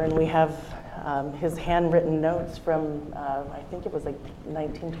seeps were, and we have his handwritten notes from, I think it was like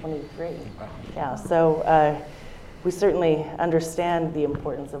 1923. Yeah, so we certainly understand the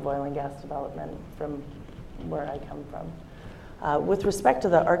importance of oil and gas development from where I come from. With respect to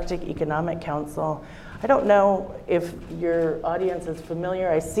the Arctic Economic Council, I don't know if your audience is familiar.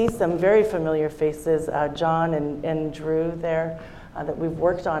 I see some very familiar faces, John and Drew there, that we've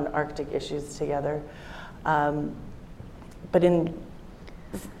worked on Arctic issues together. But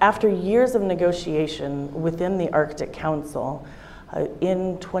after years of negotiation within the Arctic Council,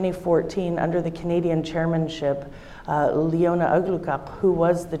 in 2014, under the Canadian chairmanship, Leona Aglukaq, who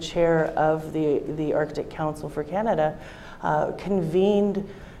was the chair of the Arctic Council for Canada, convened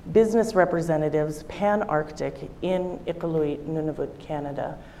business representatives pan-Arctic in Iqaluit, Nunavut,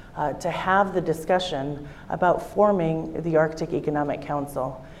 Canada, to have the discussion about forming the Arctic Economic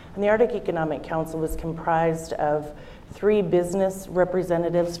Council. And the Arctic Economic Council was comprised of 3 business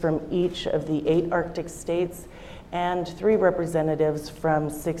representatives from each of the 8 Arctic states and 3 representatives from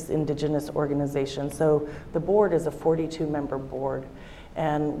 6 indigenous organizations. So the board is a 42-member board.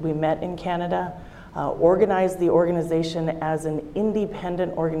 And we met in Canada, organized the organization as an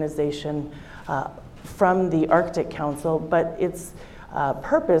independent organization from the Arctic Council, but its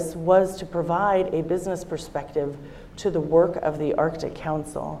purpose was to provide a business perspective to the work of the Arctic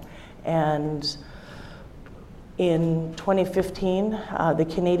Council. And in 2015, the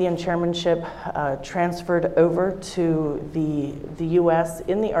Canadian chairmanship transferred over to the US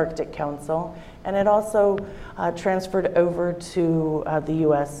in the Arctic Council, and it also transferred over to the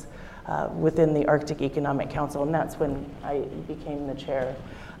US within the Arctic Economic Council, and that's when I became the chair.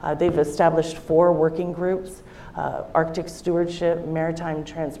 They've established 4 working groups: Arctic Stewardship, Maritime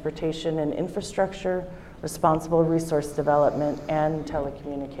Transportation and Infrastructure, Responsible Resource Development, and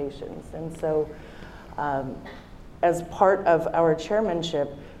Telecommunications. And so as part of our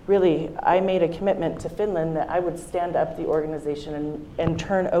chairmanship, really, I made a commitment to Finland that I would stand up the organization and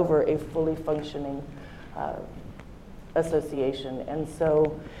turn over a fully functioning association. And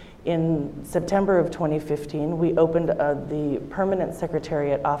so in September of 2015, we opened the permanent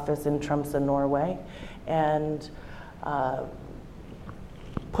secretariat office in Tromsø, Norway, and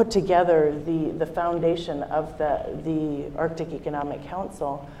put together the foundation of the Arctic Economic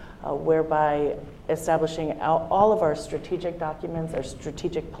Council, whereby establishing all of our strategic documents, our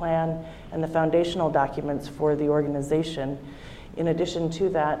strategic plan, and the foundational documents for the organization. In addition to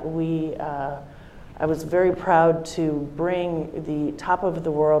that, I was very proud to bring the top of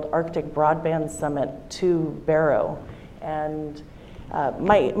the world Arctic Broadband Summit to Barrow. And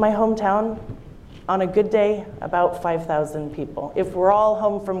my hometown, on a good day, about 5,000 people. If we're all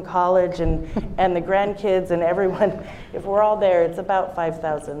home from college and the grandkids and everyone, if we're all there, it's about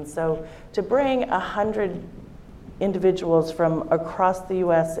 5,000. So to bring 100 individuals from across the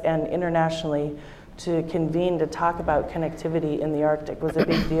US and internationally to convene to talk about connectivity in the Arctic was a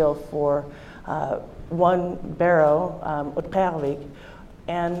big deal for Barrow, Utrecht,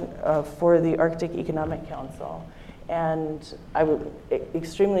 and for the Arctic Economic Council. And I was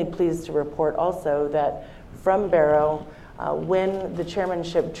extremely pleased to report also that from Barrow, when the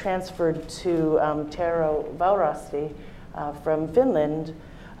chairmanship transferred to Tero Vaurasti from Finland,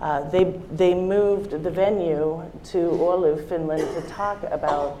 they moved the venue to Oulu, Finland, to talk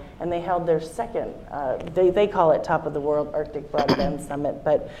about, and they held their second, they call it Top of the World Arctic Broadband Summit,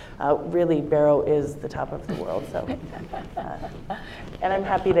 but really Barrow is the top of the world. So, and I'm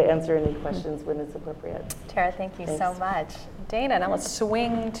happy to answer any questions when it's appropriate. Tara, thank you so much. Dana, now let's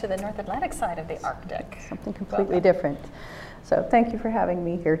swing to the North Atlantic side of the Arctic. Something completely different. So thank you for having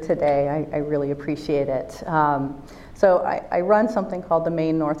me here today. I really appreciate it. So I run something called the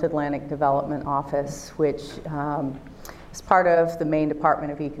Maine North Atlantic Development Office, which is part of the Maine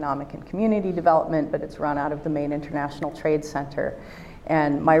Department of Economic and Community Development, but it's run out of the Maine International Trade Center.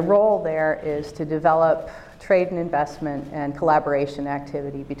 And my role there is to develop trade and investment and collaboration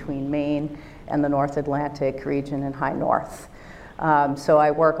activity between Maine and the North Atlantic region and High North. So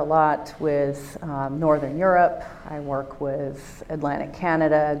I work a lot with Northern Europe, I work with Atlantic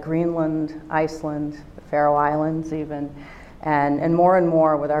Canada, Greenland, Iceland, the Faroe Islands even, and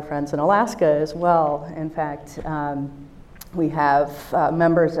more with our friends in Alaska as well. In fact, we have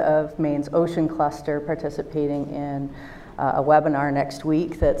members of Maine's Ocean Cluster participating in a webinar next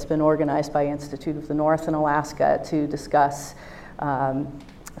week that's been organized by Institute of the North in Alaska to discuss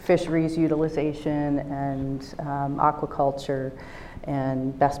fisheries utilization and aquaculture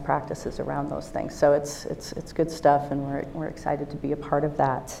and best practices around those things. So it's good stuff, and we're excited to be a part of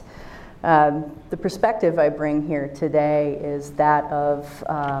that. The perspective I bring here today is that of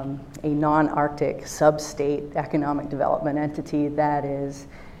a non-Arctic sub-state economic development entity that is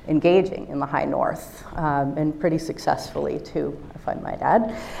engaging in the high north, and pretty successfully too, if I might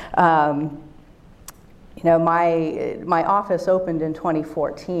add. You know, my office opened in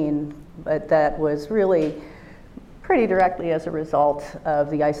 2014, but that was really pretty directly as a result of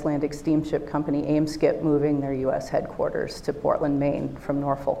the Icelandic steamship company Eimskip moving their U.S. headquarters to Portland, Maine from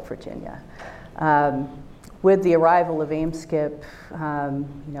Norfolk, Virginia. With the arrival of Eimskip,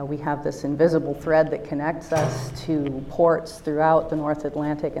 you know, we have this invisible thread that connects us to ports throughout the North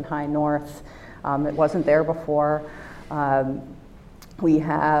Atlantic and high north. It wasn't there before. We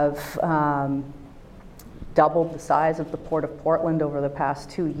have doubled the size of the Port of Portland over the past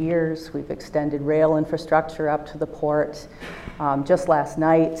 2 years. We've extended rail infrastructure up to the port. Just last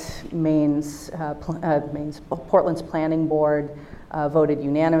night, Portland's Planning Board voted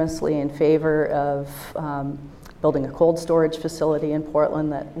unanimously in favor of building a cold storage facility in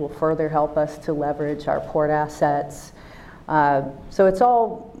Portland that will further help us to leverage our port assets. So it's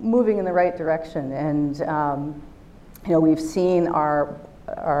all moving in the right direction, and you know, we've seen our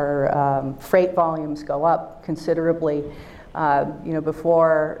freight volumes go up considerably. You know,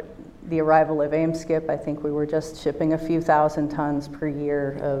 before the arrival of Eimskip, I think we were just shipping a few thousand tons per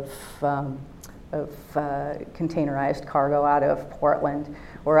year of containerized cargo out of Portland.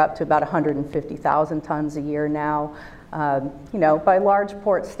 We're up to about 150,000 tons a year now. You know, by large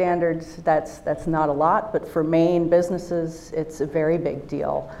port standards, that's not a lot, but for Maine businesses, it's a very big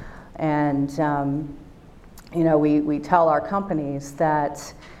deal. And you know, we tell our companies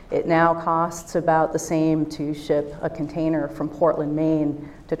that it now costs about the same to ship a container from Portland, Maine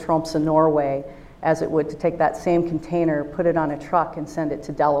to Tromsø, Norway, as it would to take that same container, put it on a truck, and send it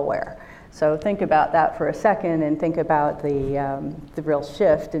to Delaware. So think about that for a second, and think about the real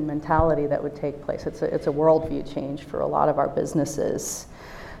shift in mentality that would take place. It's a worldview change for a lot of our businesses.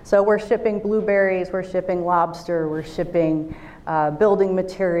 So we're shipping blueberries, we're shipping lobster, we're shipping building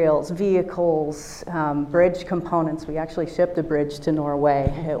materials, vehicles, bridge components. We actually shipped a bridge to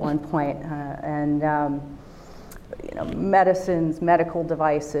Norway at one point, and you know, medicines, medical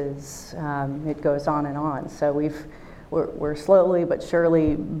devices. It goes on and on. So we're slowly but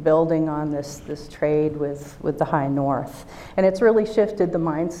surely building on this trade with the high north, and it's really shifted the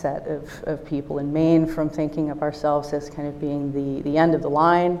mindset of people in Maine from thinking of ourselves as kind of being the end of the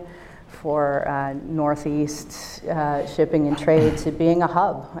line for Northeast shipping and trade to being a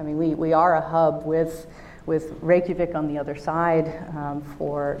hub. I mean, we are a hub with Reykjavik on the other side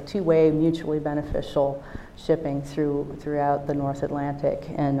for two-way mutually beneficial shipping throughout the North Atlantic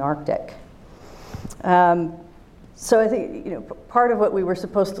and Arctic. So I think, you know, part of what we were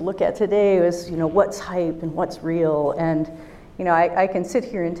supposed to look at today was, you know, what's hype and what's real. And, you know, I can sit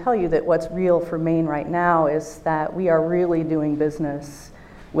here and tell you that what's real for Maine right now is that we are really doing business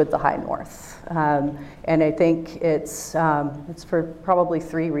with the high north. And I think it's for probably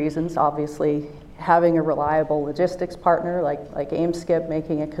 3 reasons. Obviously, having a reliable logistics partner like Eimskip,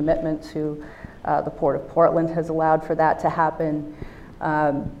 making a commitment to the Port of Portland has allowed for that to happen.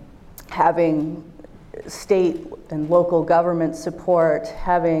 Having state and local government support,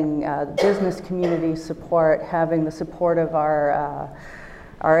 having business community support, having the support of our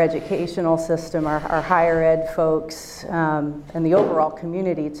educational system, our higher ed folks, and the overall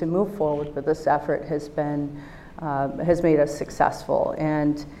community to move forward with this effort has made us successful,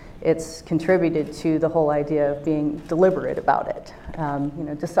 and it's contributed to the whole idea of being deliberate about it. You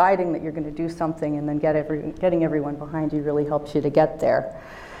know, deciding that you're going to do something and then getting everyone behind you really helps you to get there.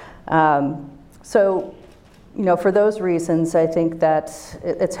 So, you know, for those reasons, I think that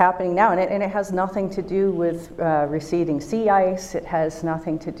it's happening now, and it has nothing to do with receding sea ice. It has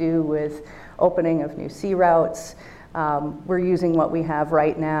nothing to do with opening of new sea routes. We're using what we have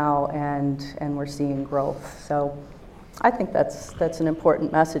right now, and we're seeing growth. So I think that's an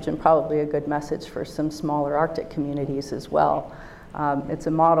important message, and probably a good message for some smaller Arctic communities as well. It's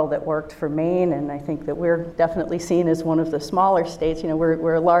a model that worked for Maine, and I think that we're definitely seen as one of the smaller states. You know,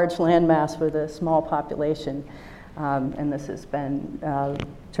 we're a large landmass with a small population, and this has been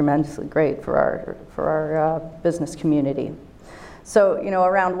tremendously great for our business community. So, you know,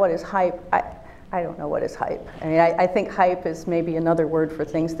 around what is hype, I don't know what is hype. I mean, I think hype is maybe another word for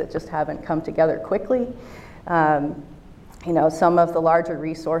things that just haven't come together quickly. You know, some of the larger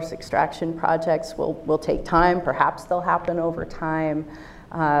resource extraction projects will take time. Perhaps they'll happen over time.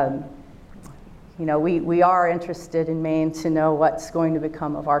 You know, we are interested in Maine to know what's going to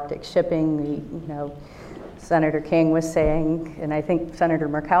become of Arctic shipping. You know, Senator King was saying, and I think Senator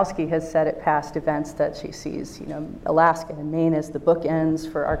Murkowski has said at past events that she sees, Alaska and Maine as the bookends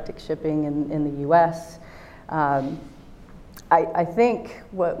for Arctic shipping in the U.S. I think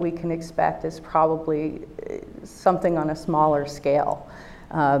what we can expect is probably something on a smaller scale.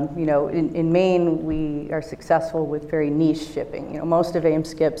 In Maine, we are successful with very niche shipping. Most of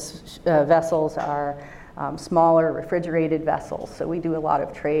AIM-SCIP's vessels are smaller refrigerated vessels, so we do a lot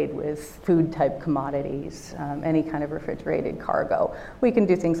of trade with food-type commodities, any kind of refrigerated cargo. We can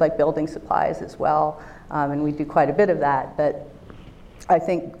do things like building supplies as well, and we do quite a bit of that, but I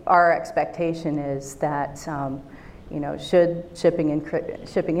think our expectation is that should shipping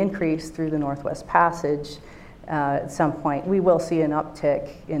increase through the Northwest Passage, at some point, we will see an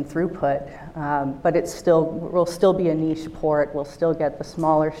uptick in throughput, but we'll still be a niche port. We'll still get the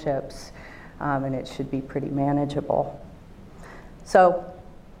smaller ships, and it should be pretty manageable. So,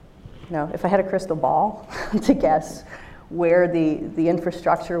 if I had a crystal ball to guess where the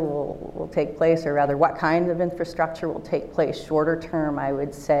infrastructure will take place, or rather what kind of infrastructure will take place shorter term, I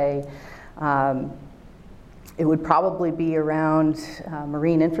would say it would probably be around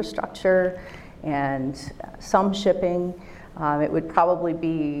marine infrastructure and some shipping. It would probably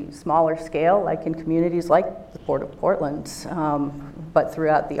be smaller scale, like in communities like the Port of Portland, but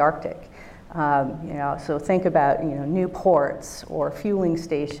throughout the Arctic. So think about new ports or fueling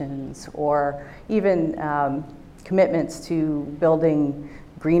stations, or even commitments to building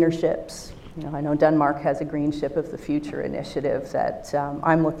greener ships. I know Denmark has a Green Ship of the Future initiative that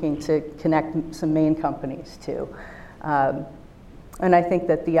I'm looking to connect some Maine companies to. And I think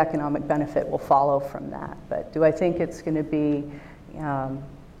that the economic benefit will follow from that. But do I think it's going to be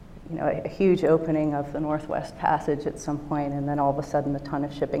a huge opening of the Northwest Passage at some point, and then all of a sudden a ton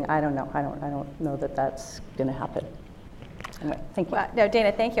of shipping? I don't know. I don't know that that's going to happen. Anyway, thank you. Well, no,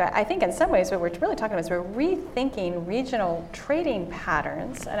 Dana, thank you. I think in some ways what we're really talking about is we're rethinking regional trading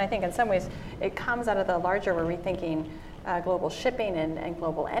patterns, and I think in some ways it comes out of the larger, we're rethinking global shipping and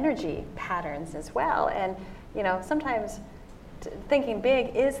global energy patterns as well. And sometimes thinking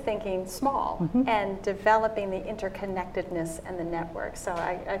big is thinking small, and developing the interconnectedness and the network. So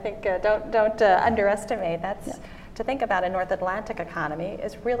I think don't underestimate. To think about a North Atlantic economy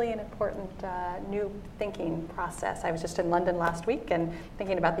is really an important new thinking process. I was just in London last week and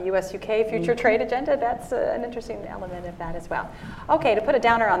thinking about the US-UK future trade agenda. That's an interesting element of that as well. Okay, to put a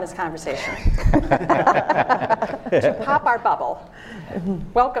downer on this conversation, to pop our bubble,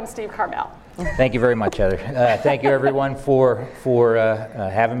 welcome Steve Carmel. Thank you very much, Heather. Thank you, everyone, for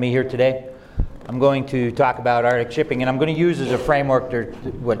having me here today. I'm going to talk about Arctic shipping, and I'm going to use as a framework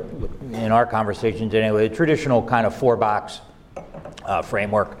in our conversations anyway, a traditional kind of four-box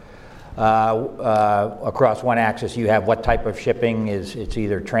framework. Across one axis, you have what type of shipping is. It's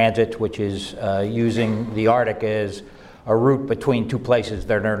either transit, which is using the Arctic as a route between two places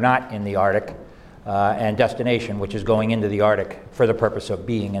that are not in the Arctic, and destination, which is going into the Arctic for the purpose of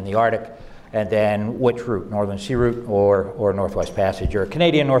being in the Arctic. And then which route, Northern Sea Route or Northwest Passage, or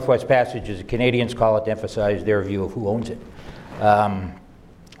Canadian Northwest Passage, as the Canadians call it, to emphasize their view of who owns it.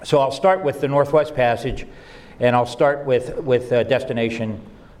 So I'll start with the Northwest Passage, and I'll start with destination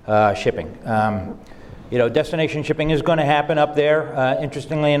shipping. Destination shipping is going to happen up there.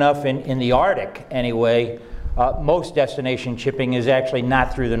 Interestingly enough, in the Arctic anyway, most destination shipping is actually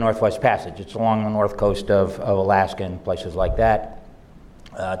not through the Northwest Passage. It's along the north coast of Alaska and places like that.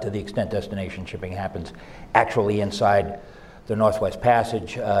 To the extent destination shipping happens actually inside the Northwest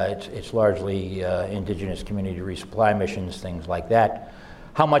Passage, it's largely indigenous community resupply missions, things like that.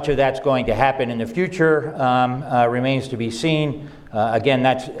 How much of that's going to happen in the future remains to be seen. Again,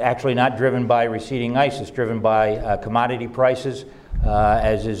 that's actually not driven by receding ice, it's driven by commodity prices.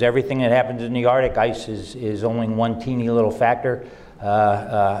 As is everything that happens in the Arctic, ice is only one teeny little factor.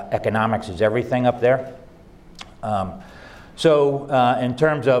 Economics is everything up there. So in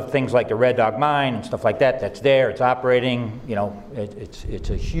terms of things like the Red Dog Mine and stuff like that, that's there, it's operating, it's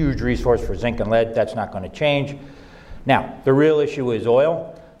a huge resource for zinc and lead. That's not going to change. Now, the real issue is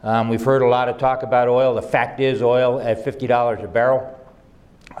oil. We've heard a lot of talk about oil. The fact is, oil at $50 a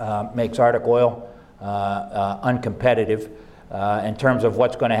barrel makes Arctic oil uncompetitive. In terms of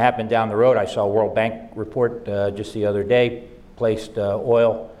what's going to happen down the road, I saw a World Bank report just the other day, placed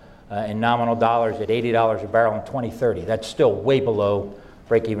oil in nominal dollars at $80 a barrel in 2030. That's still way below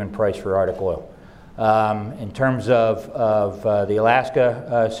break-even price for Arctic oil. In terms of the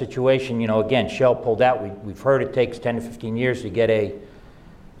Alaska situation, again, Shell pulled out. We've heard it takes 10 to 15 years to get a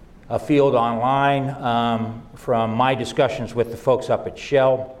field online. From my discussions with the folks up at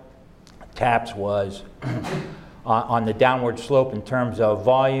Shell, TAPS was on the downward slope in terms of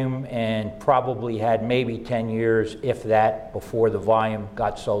volume, and probably had maybe 10 years, if that, before the volume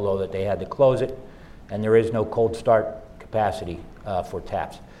got so low that they had to close it, and there is no cold start capacity for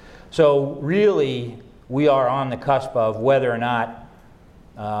TAPS. So really, we are on the cusp of whether or not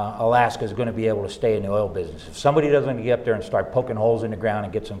Alaska is going to be able to stay in the oil business. If somebody doesn't get up there and start poking holes in the ground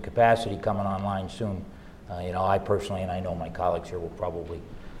and get some capacity coming online soon, I personally, and I know my colleagues here, will probably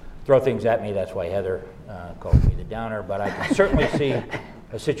throw things at me. That's why Heather calls me the downer. But I can certainly see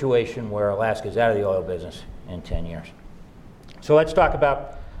a situation where Alaska is out of the oil business in 10 years. So let's talk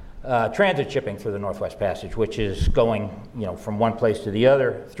about transit shipping through the Northwest Passage, which is going from one place to the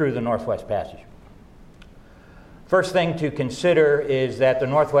other through the Northwest Passage. First thing to consider is that the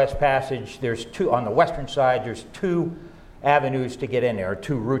Northwest Passage, there's two, on the western side, there's two avenues to get in there, or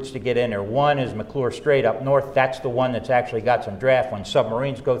two routes to get in there. One is McClure Strait up north. That's the one that's actually got some draft. When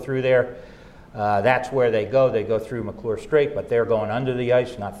submarines go through there, that's where they go. They go through McClure Strait, but they're going under the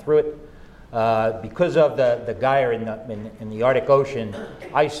ice, not through it. Because of the gyre in the Arctic Ocean,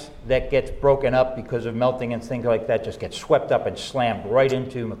 ice that gets broken up because of melting and things like that just gets swept up and slammed right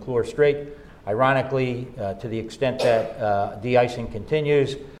into McClure Strait. Ironically, to the extent that de-icing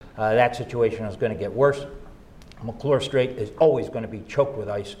continues, that situation is going to get worse. McClure Strait is always going to be choked with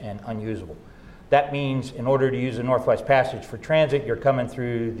ice and unusable. That means in order to use the Northwest Passage for transit, you're coming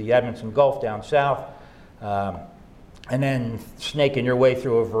through the Edmonton Gulf down south, and then snaking your way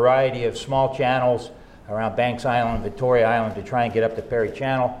through a variety of small channels around Banks Island, Victoria Island, to try and get up to Perry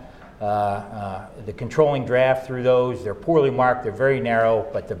Channel. The controlling draft through those, they're poorly marked, they're very narrow,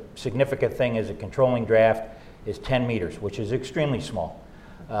 but the significant thing is the controlling draft is 10 meters, which is extremely small.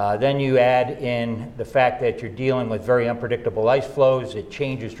 Then you add in the fact that you're dealing with very unpredictable ice flows. It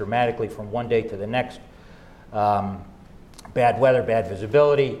changes dramatically from one day to the next. Bad weather, bad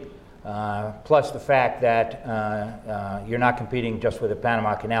visibility, plus the fact that you're not competing just with the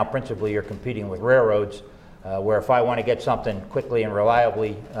Panama Canal. Principally, you're competing with railroads, where if I want to get something quickly and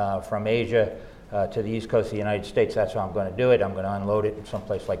reliably from Asia to the east coast of the United States, that's how I'm going to do it. I'm going to unload it in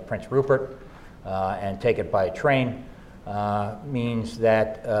someplace like Prince Rupert and take it by train. Means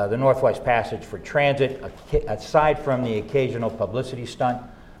that the Northwest Passage for transit, aside from the occasional publicity stunt,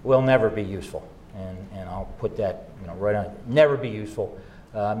 will never be useful. And I'll put that right on. Never be useful.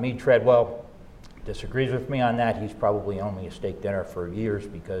 Meade Treadwell disagrees with me on that. He's probably owned me a steak dinner for years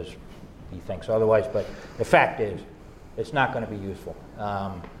because he thinks otherwise. But the fact is, it's not going to be useful.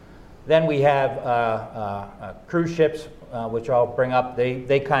 Then we have cruise ships, which I'll bring up.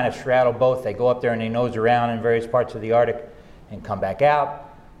 They kind of straddle both. They go up there and they nose around in various parts of the Arctic and come back out.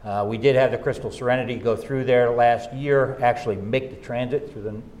 We did have the Crystal Serenity go through there last year, actually make the transit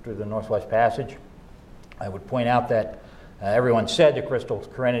through the Northwest Passage. I would point out that everyone said the Crystal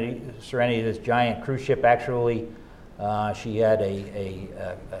Serenity, this giant cruise ship, actually she had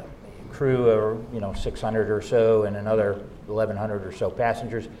a crew of 600 or so and another 1,100 or so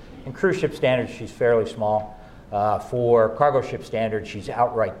passengers. In cruise ship standards, she's fairly small. For cargo ship standards, she's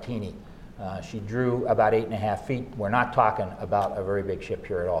outright teeny. She drew about 8.5 feet. We're not talking about a very big ship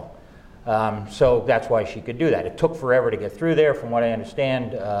here at all. So that's why she could do that. It took forever to get through there. From what I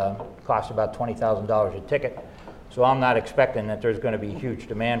understand, cost about $20,000 a ticket. So I'm not expecting that there's going to be huge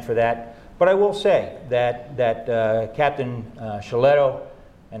demand for that. But I will say that Captain Chiletto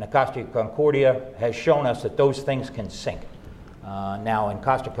and the Costa Concordia has shown us that those things can sink. Now in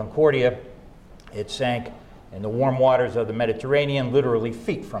Costa Concordia, it sank in the warm waters of the Mediterranean, literally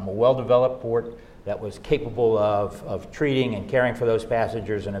feet from a well-developed port that was capable of treating and caring for those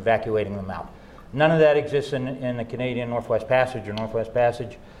passengers and evacuating them out. None of that exists in the Canadian Northwest Passage or Northwest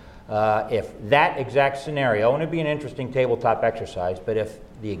Passage. If that exact scenario, and it'd be an interesting tabletop exercise, but if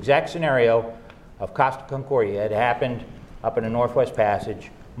the exact scenario of Costa Concordia had happened up in the Northwest Passage,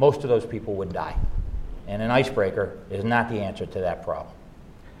 most of those people would die. And an icebreaker is not the answer to that problem.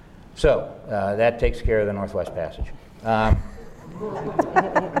 So that takes care of the Northwest Passage. Write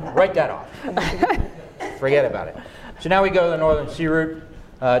that off. Forget about it. So now we go to the Northern Sea Route.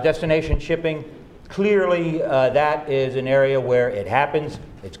 Destination shipping. Clearly, that is an area where it happens.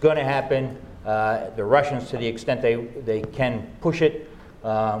 It's going to happen. The Russians, to the extent they can push it,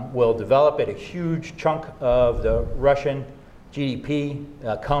 will develop it. A huge chunk of the Russian GDP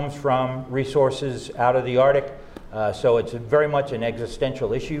comes from resources out of the Arctic. So it's very much an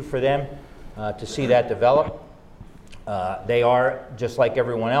existential issue for them to see that develop. They are, just like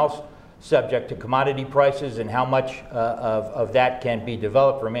everyone else, subject to commodity prices, and how much of that can be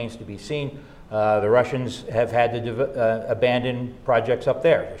developed remains to be seen. The Russians have had to abandon projects up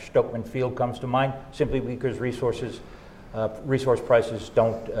there. Stockman Field comes to mind, simply because resource prices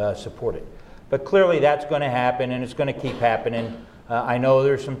don't support it. But clearly that's going to happen, and it's going to keep happening. I know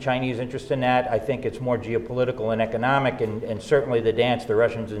there's some Chinese interest in that. I think it's more geopolitical and economic, and certainly the dance the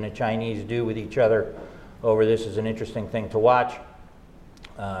Russians and the Chinese do with each other over this is an interesting thing to watch.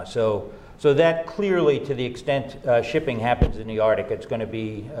 So that clearly, to the extent shipping happens in the Arctic, it's going to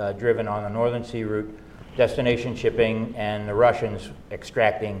be driven on the Northern Sea route, destination shipping, and the Russians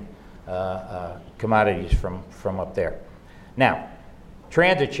extracting commodities from up there. Now,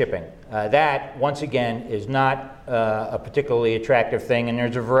 transit shipping. That, once again, is not a particularly attractive thing, and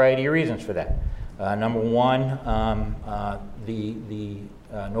there's a variety of reasons for that. Number one, the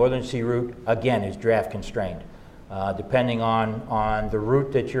Northern Sea route, again, is draft constrained. Depending on the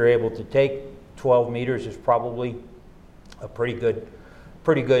route that you're able to take, 12 meters is probably a pretty good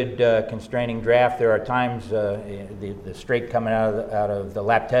constraining draft. There are times the strait coming out of the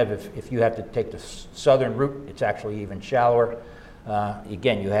Laptev, if you have to take the southern route, it's actually even shallower.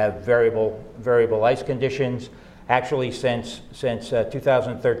 Again, you have variable ice conditions. Actually, since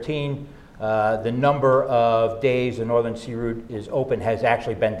 2013, the number of days the Northern Sea route is open has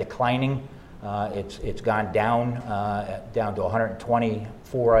actually been declining. It's gone down to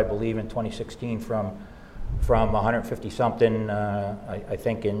 124, I believe, in 2016 from 150 something, I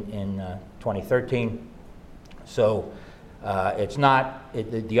think, in 2013. So it's not,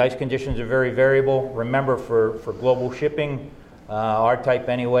 the ice conditions are very variable. Remember, for global shipping, our type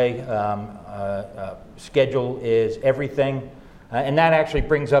anyway, schedule is everything. And that actually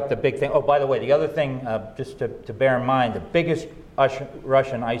brings up the big thing. Oh, by the way, the other thing, just to bear in mind, the biggest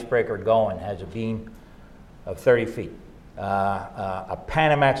Russian icebreaker going has a beam of 30 feet. A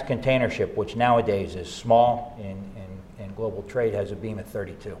Panamax container ship, which nowadays is small in global trade, has a beam of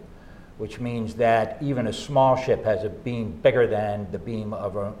 32, which means that even a small ship has a beam bigger than the beam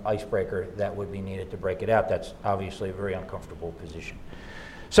of an icebreaker that would be needed to break it out. That's obviously a very uncomfortable position.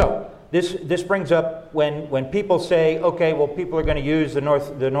 So this brings up when people say, okay, well, people are going to use the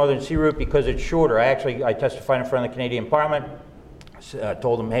Northern Sea route because it's shorter. I testified in front of the Canadian Parliament,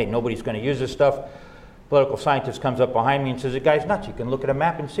 told them, hey, nobody's going to use this stuff. Political scientist comes up behind me and says, the guy's nuts. You can look at a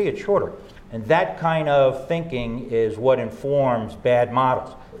map and see it's shorter. And that kind of thinking is what informs bad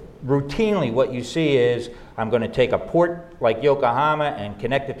models. Routinely, what you see is, I'm going to take a port like Yokohama and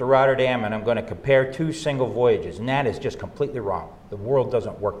connect it to Rotterdam, and I'm going to compare two single voyages. And that is just completely wrong. The world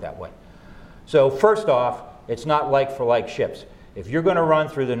doesn't work that way. So first off, it's not like for like ships. If you're going to run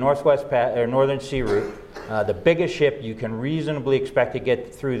through the Northern Sea route, the biggest ship you can reasonably expect to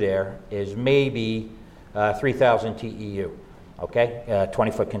get through there is maybe 3,000 TEU, okay?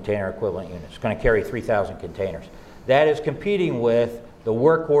 20-foot container equivalent unit. It's going to carry 3,000 containers. That is competing with the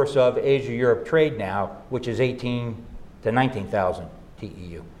workhorse of Asia-Europe trade now, which is 18 to 19,000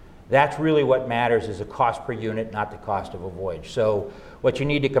 TEU. That's really what matters, is the cost per unit, not the cost of a voyage. So what you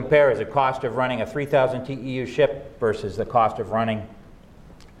need to compare is the cost of running a 3,000 TEU ship versus the cost of running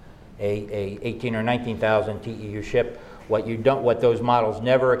a 18 or 19,000 TEU ship. What those models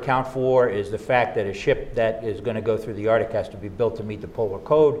never account for is the fact that a ship that is going to go through the Arctic has to be built to meet the polar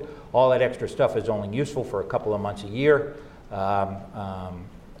code. All that extra stuff is only useful for a couple of months a year.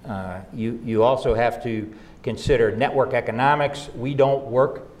 You also have to consider network economics. We don't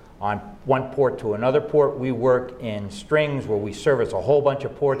work on one port to another port. We work in strings where we service a whole bunch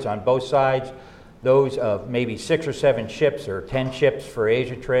of ports on both sides. Those of maybe 6 or 7 ships or 10 ships for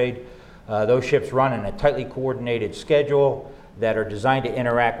Asia trade. Those ships run in a tightly coordinated schedule that are designed to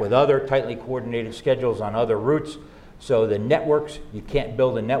interact with other tightly coordinated schedules on other routes. So the networks, you can't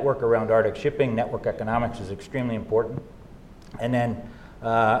build a network around Arctic shipping. Network economics is extremely important. And then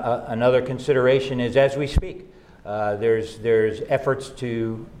another consideration is, as we speak, there's efforts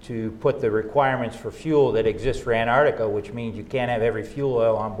to put the requirements for fuel that exist for Antarctica, which means you can't have every fuel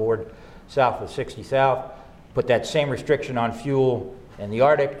oil on board south of 60 South. Put that same restriction on fuel in the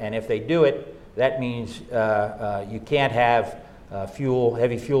Arctic, and if they do it, that means you can't have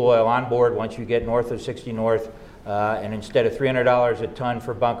heavy fuel oil on board once you get north of 60 North. And instead of $300 a ton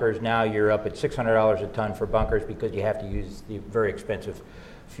for bunkers, now you're up at $600 a ton for bunkers because you have to use the very expensive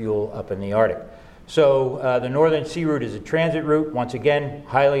fuel up in the Arctic. So the Northern Sea route is a transit route. Once again,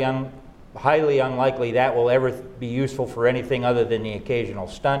 highly unlikely that will ever be useful for anything other than the occasional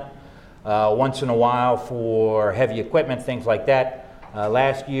stunt. Once in a while for heavy equipment, things like that.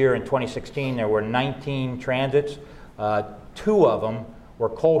 Last year in 2016, there were 19 transits. 2 of them were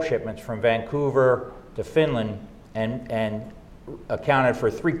coal shipments from Vancouver to Finland and accounted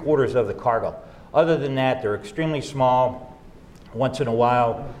for 3/4 of the cargo. Other than that, they're extremely small. Once in a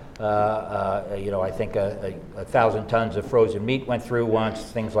while, I think 1,000 tons of frozen meat went through once,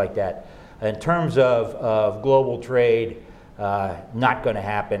 things like that. In terms of global trade, not going to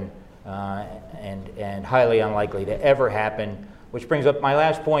happen. and highly unlikely to ever happen. Which brings up my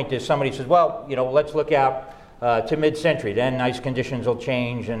last point is somebody says, well, let's look out to mid-century, then ice conditions will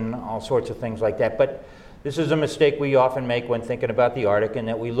change and all sorts of things like that. But this is a mistake we often make when thinking about the Arctic, in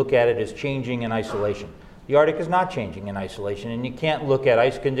that we look at it as changing in isolation. The Arctic is not changing in isolation, and you can't look at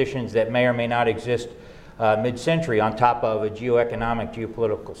ice conditions that may or may not exist mid-century on top of a geoeconomic,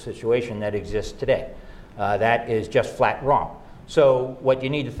 geopolitical situation that exists today. That is just flat wrong. So what you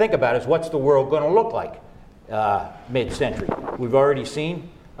need to think about is, what's the world going to look like mid-century? We've already seen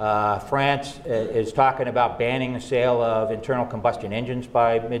France is talking about banning the sale of internal combustion engines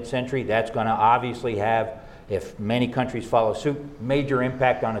by mid-century. That's going to obviously have, if many countries follow suit, major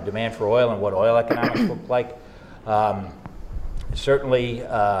impact on the demand for oil and what oil economics look like. Certainly,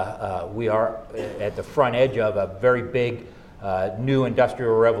 we are at the front edge of a very big new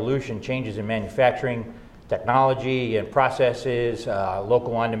industrial revolution, changes in manufacturing technology and processes,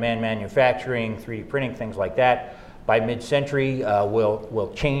 local on-demand manufacturing, 3D printing, things like that. By mid-century,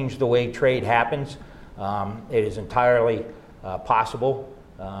 will change the way trade happens. It is entirely possible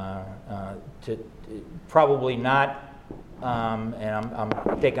to probably not, and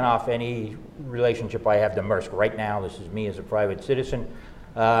I'm taking off any relationship I have to Maersk right now. This is me as a private citizen.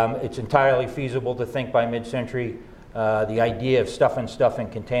 It's entirely feasible to think by mid-century the idea of stuffing stuff in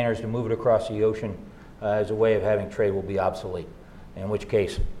containers to move it across the ocean as a way of having trade will be obsolete, in which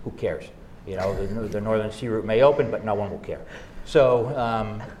case, who cares? The Northern Sea Route may open, but no one will care. So,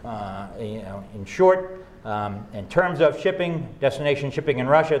 in short, in terms of shipping, destination shipping in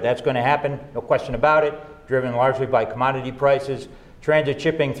Russia, that's going to happen, no question about it, driven largely by commodity prices. Transit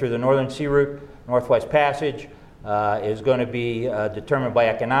shipping through the Northern Sea Route, Northwest Passage, is going to be determined by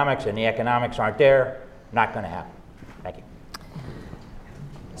economics, and the economics aren't there, not going to happen. Thank you.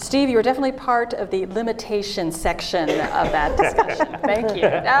 Steve, you were definitely part of the limitation section of that discussion. Thank you.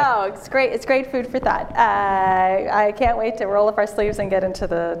 Oh, it's great. It's great food for thought. I can't wait to roll up our sleeves and get into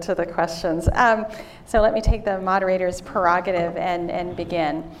the questions. So let me take the moderator's prerogative and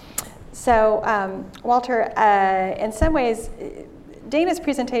begin. So, Walter, in some ways, Dana's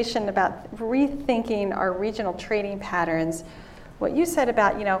presentation about rethinking our regional trading patterns, what you said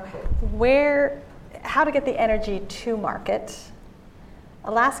about, how to get the energy to market.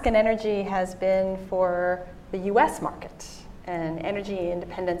 Alaskan energy has been for the U.S. market and energy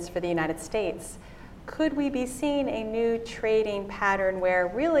independence for the United States. Could we be seeing a new trading pattern where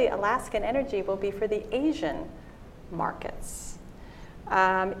really Alaskan energy will be for the Asian markets?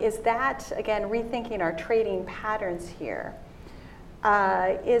 Is that, again, rethinking our trading patterns here?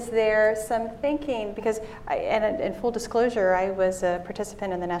 Is there some thinking, because, and in full disclosure, I was a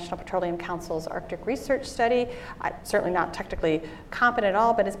participant in the National Petroleum Council's Arctic research study. I'm certainly not technically competent at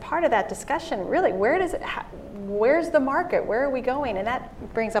all, but as part of that discussion, really, where's the market? Where are we going? And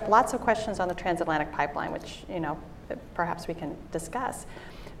that brings up lots of questions on the transatlantic pipeline, which, perhaps we can discuss.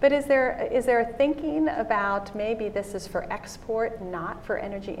 But is there a thinking about maybe this is for export, not for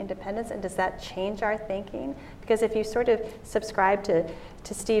energy independence, and does that change our thinking? Because if you sort of subscribe to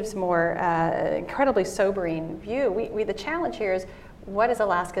Steve's more incredibly sobering view, the challenge here is, what is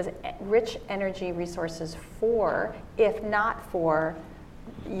Alaska's rich energy resources for, if not for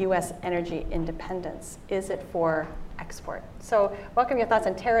U.S. energy independence? Is it for export? So welcome your thoughts.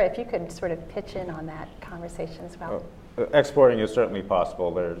 And Tara, if you could sort of pitch in on that conversation as well. Exporting is certainly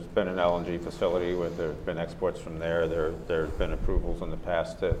possible. There's been an LNG facility where there have been exports from there. There's been approvals in the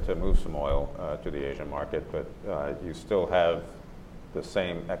past to move some oil to the Asian market, but you still have the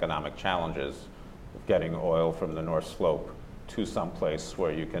same economic challenges of getting oil from the North Slope to some place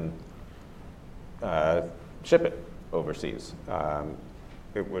where you can ship it overseas.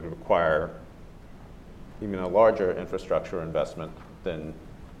 It would require even a larger infrastructure investment than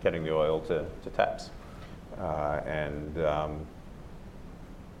getting the oil to taps.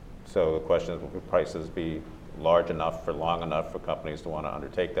 So the question is, will prices be large enough for long enough for companies to want to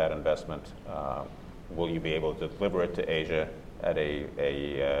undertake that investment? Will you be able to deliver it to Asia at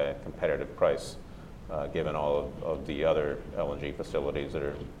a competitive price, given all of the other LNG facilities that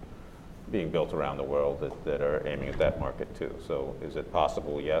are being built around the world that are aiming at that market too? So is it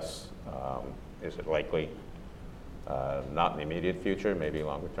possible? Yes. Is it likely? Not in the immediate future, maybe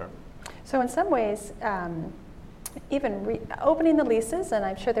longer term. So in some ways, even opening the leases, and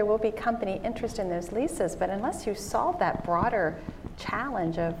I'm sure there will be company interest in those leases, but unless you solve that broader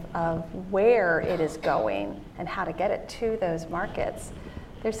challenge of where it is going and how to get it to those markets,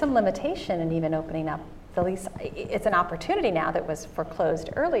 there's some limitation in even opening up the lease. It's an opportunity now that was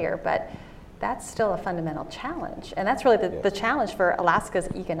foreclosed earlier, but that's still a fundamental challenge. And that's really the challenge for Alaska's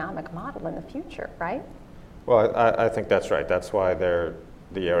economic model in the future, right? Well, I think that's right. That's why they're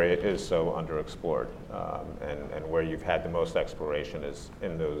the area is so underexplored, and where you've had the most exploration is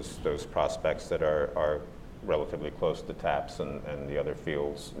in those prospects that are relatively close to TAPS and the other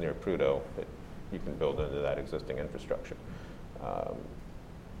fields near Prudhoe that you can build into that existing infrastructure.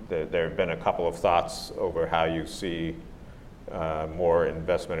 There have been a couple of thoughts over how you see more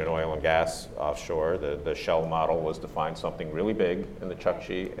investment in oil and gas offshore. The Shell model was to find something really big in the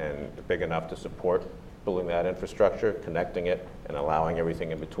Chukchi and big enough to support building that infrastructure, connecting it, and allowing everything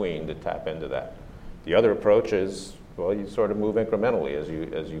in between to tap into that. The other approach is, well, you sort of move incrementally.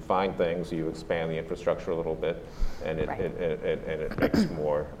 As you find things, you expand the infrastructure a little bit, and it makes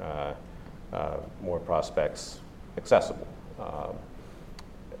more prospects accessible.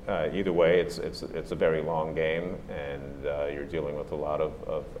 Either way, it's a very long game, and you're dealing with a lot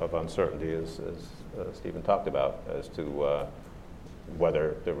of uncertainty, as Stephen talked about, as to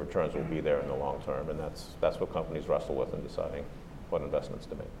whether the returns will be there in the long term, and that's what companies wrestle with in deciding what investments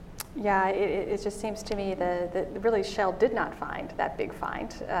to make. Yeah, it just seems to me that really Shell did not find that big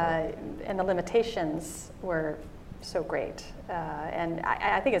find, and the limitations were so great. And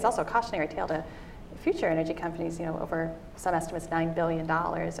I think it's also a cautionary tale to future energy companies, over some estimates $9 billion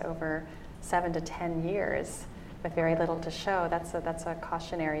over 7 to 10 years with very little to show. That's a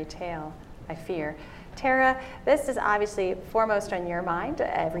cautionary tale, I fear. Tara, this is obviously foremost on your mind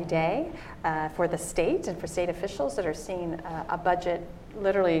every day for the state and for state officials that are seeing a budget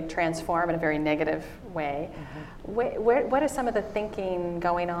literally transform in a very negative way. Mm-hmm. What is some of the thinking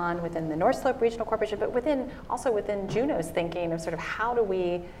going on within the North Slope Regional Corporation, but also within Juneau's thinking of sort of how do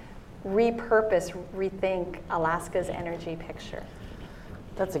we repurpose, rethink Alaska's energy picture?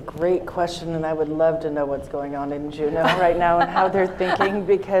 That's a great question, and I would love to know what's going on in Juneau right now and how they're thinking,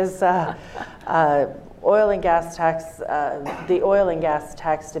 because oil and gas tax, the oil and gas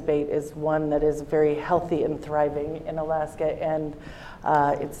tax debate is one that is very healthy and thriving in Alaska, and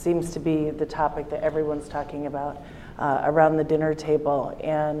it seems to be the topic that everyone's talking about around the dinner table.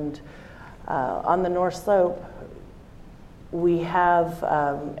 And on the North Slope, we have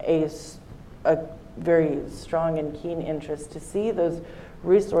a very strong and keen interest to see those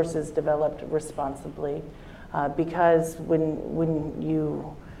resources developed responsibly, because when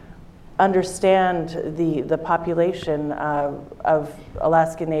you understand the population of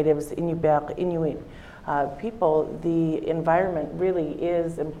Alaska Natives, Inuit people, the environment really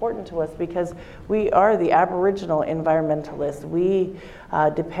is important to us, because we are the Aboriginal environmentalists. We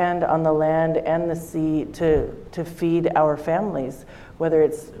depend on the land and the sea to feed our families, whether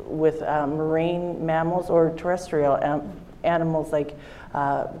it's with marine mammals or terrestrial animals like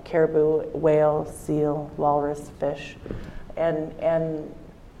caribou, whale, seal, walrus, fish. And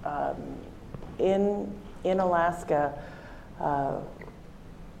in Alaska,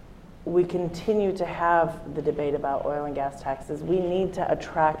 we continue to have the debate about oil and gas taxes. We need to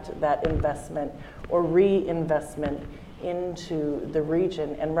attract that investment or reinvestment into the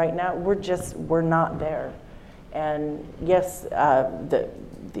region. And right now, we're not there. And yes,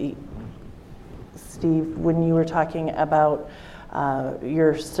 Steve, when you were talking about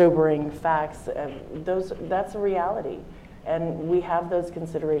your sobering facts, that's a reality. And we have those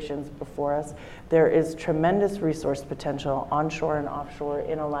considerations before us. There is tremendous resource potential onshore and offshore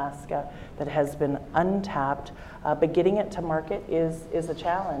in Alaska that has been untapped, but getting it to market is a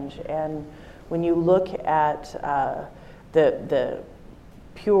challenge. And when you look at the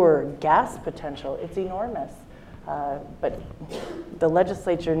pure gas potential, it's enormous. But the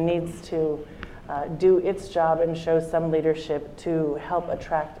legislature needs to do its job and show some leadership to help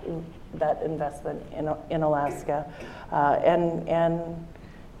attract that investment in Alaska, and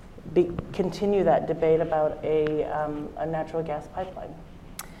continue that debate about a natural gas pipeline.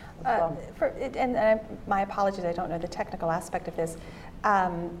 My apologies, I don't know the technical aspect of this.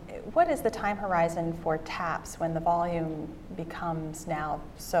 What is the time horizon for TAPS when the volume becomes now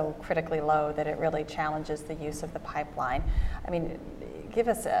so critically low that it really challenges the use of the pipeline? I mean, give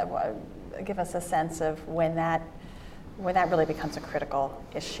us a sense of when that really becomes a critical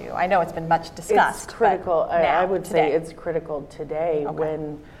issue. I know it's been much discussed. It's critical. I would say it's critical today. Okay.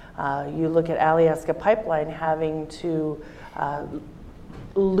 When you look at Alaska Pipeline having to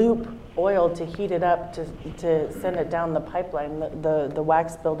loop oil to heat it up to send it down the pipeline, the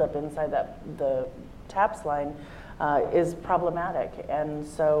wax buildup inside the TAPS line is problematic. And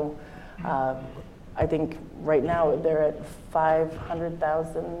so I think right now they're at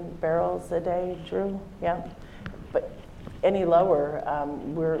 500,000 barrels a day, Drew? Yeah. But any lower,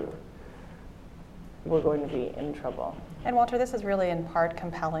 we're going to be in trouble. And Walter, this is really in part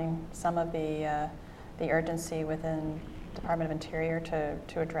compelling some of the urgency within Department of Interior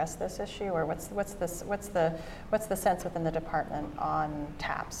to address this issue, or what's the sense within the department on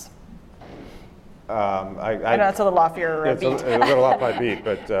TAPS? I know it's a little off your beat. It's a little off my beat,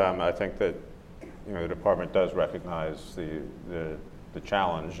 but I think that the department does recognize the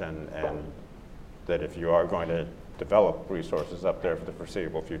challenge, and that if you are going to develop resources up there for the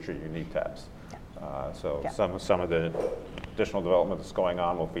foreseeable future, you need TAPS. Some of the additional development that's going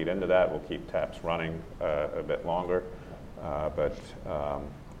on will feed into that. We'll keep TAPS running a bit longer, but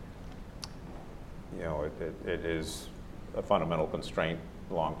it is a fundamental constraint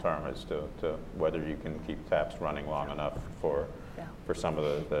long term as to whether you can keep TAPS running long enough for some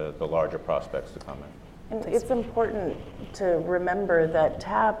of the larger prospects to come in. And it's important to remember that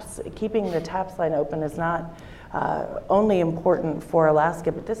keeping the TAPS line open is not only important for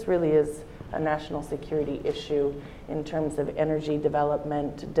Alaska, but this really is a national security issue in terms of energy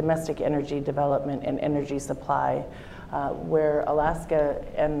development, domestic energy development, and energy supply, where Alaska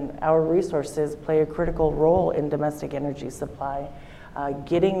and our resources play a critical role in domestic energy supply.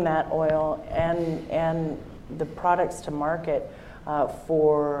 Getting that oil and the products to market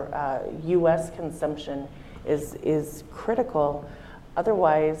for U.S. consumption is critical.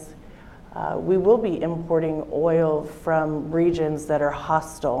 Otherwise, we will be importing oil from regions that are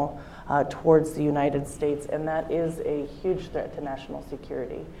hostile towards the United States, and that is a huge threat to national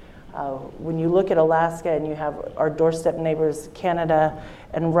security. When you look at Alaska and you have our doorstep neighbors, Canada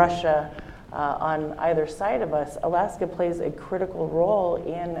and Russia, on either side of us, Alaska plays a critical role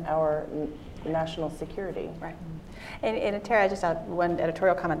in our national security. Right. And Tara, I just have one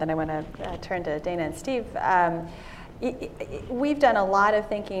editorial comment, then I want to turn to Dana and Steve. We've done a lot of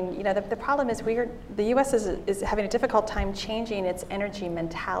thinking. The problem is the U.S. is having a difficult time changing its energy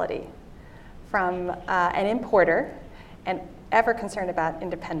mentality from an importer and ever concerned about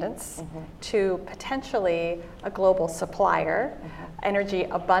independence to potentially a global supplier, energy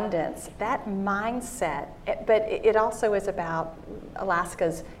abundance. That mindset, but it also is about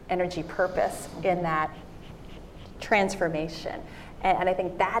Alaska's energy purpose in that transformation. And I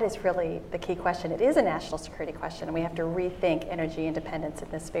think that is really the key question. It is a national security question, and we have to rethink energy independence in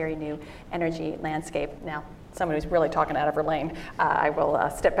this very new energy landscape. Now, someone who's really talking out of her lane, I will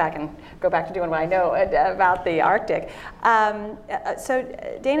step back and go back to doing what I know about the Arctic. So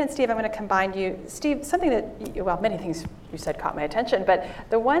Dana and Steve, I'm going to combine you. Steve, something that, many things you said caught my attention, but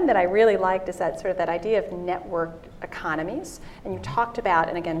the one that I really liked is that sort of that idea of networked economies. And you talked about,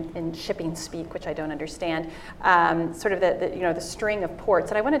 and again, in shipping speak, which I don't understand, sort of the string of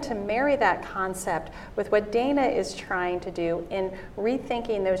ports. And I wanted to marry that concept with what Dana is trying to do in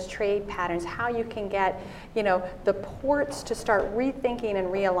rethinking those trade patterns, how you can get the ports to start rethinking and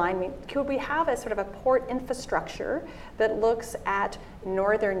realigning. Could we have a sort of a port infrastructure that looks at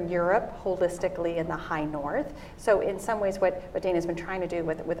Northern Europe holistically in the high north? So in some ways what Dana's been trying to do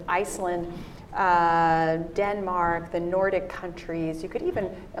with Iceland, Denmark, the Nordic countries, you could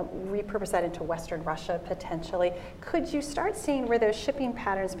even repurpose that into Western Russia potentially. Could you start seeing where those shipping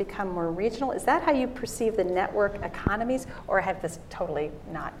patterns become more regional? Is that how you perceive the network economies, or have this totally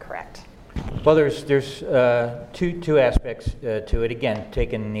not correct? Well, there's two aspects to it. Again,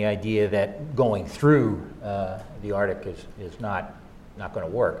 taking the idea that going through the Arctic is not going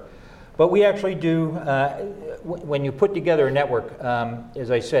to work. But we actually do, when you put together a network,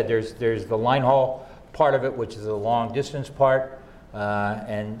 as I said, there's the line haul part of it, which is the long distance part. For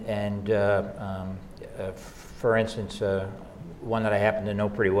instance, one that I happen to know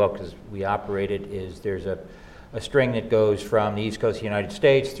pretty well because we operate it is there's a string that goes from the east coast of the United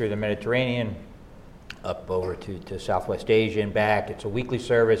States through the Mediterranean up over to Southwest Asia and back. It's a weekly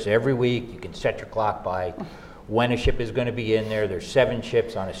service every week. You can set your clock by when a ship is going to be in there. There's 7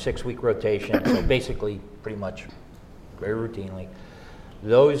 ships on a 6-week rotation, so basically pretty much very routinely.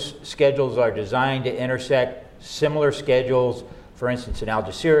 Those schedules are designed to intersect similar schedules. For instance, in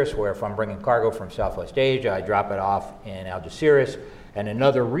Algeciras, where if I'm bringing cargo from Southwest Asia, I drop it off in Algeciras, and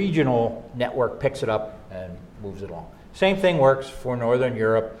another regional network picks it up and moves it along. Same thing works for Northern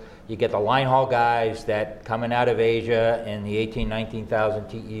Europe. You get the line haul guys that coming out of Asia in the 19,000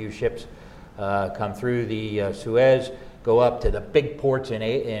 TEU ships come through the Suez, go up to the big ports in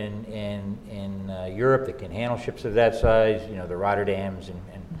Europe that can handle ships of that size, the Rotterdams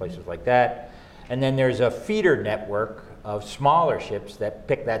and places like that. And then there's a feeder network of smaller ships that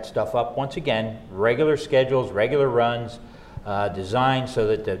pick that stuff up. Once again, regular schedules, regular runs, designed so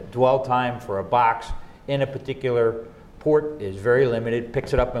that the dwell time for a box in a particular port is very limited,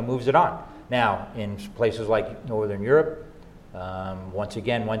 picks it up and moves it on. Now, in places like Northern Europe, once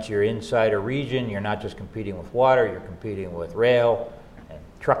again, once you're inside a region, you're not just competing with water, you're competing with rail and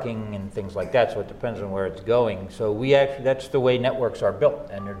trucking and things like that, so it depends on where it's going. So we actually, that's the way networks are built,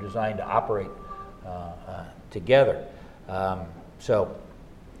 and they're designed to operate together. I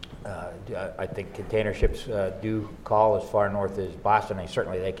think container ships do call as far north as Boston, and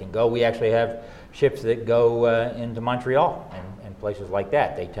certainly they can go. We actually have ships that go into Montreal and places like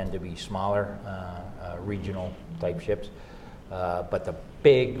that. They tend to be smaller, regional type ships. But the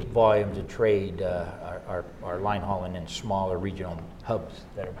big volumes of trade are line hauling in smaller regional hubs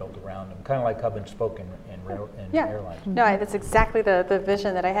that are built around them, kind of like hub and spoke in airlines. No, that's exactly the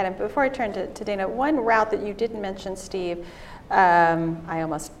vision that I had. And before I turn to Dana, one route that you didn't mention, Steve, I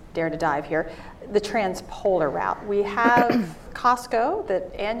almost dare to dive here, the transpolar route. We have COSCO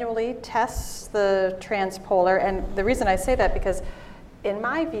that annually tests the transpolar, and the reason I say that because in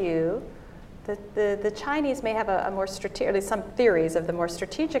my view, the Chinese may have a more strategic, at least some theories of the more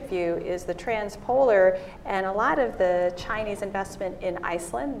strategic view is the transpolar, and a lot of the Chinese investment in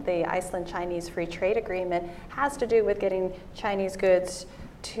Iceland, the Iceland-Chinese Free Trade Agreement, has to do with getting Chinese goods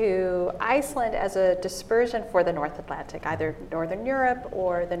to Iceland as a dispersion for the North Atlantic, either Northern Europe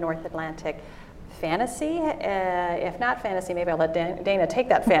or the North Atlantic. Fantasy? If not fantasy, maybe I'll let Dana take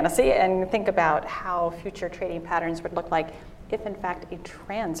that fantasy and think about how future trading patterns would look like if in fact a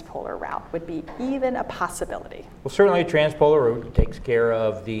transpolar route would be even a possibility. Well, certainly a transpolar route takes care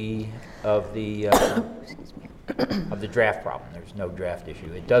of the draft problem. There's no draft issue.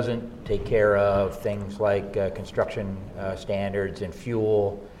 It doesn't take care of things like construction standards and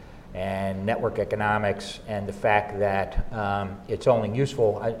fuel and network economics and the fact that it's only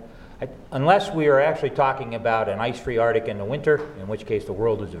useful unless we are actually talking about an ice-free Arctic in the winter, in which case the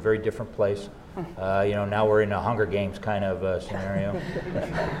world is a very different place. Now we're in a Hunger Games kind of scenario.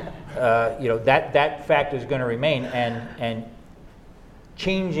 That fact is going to remain, and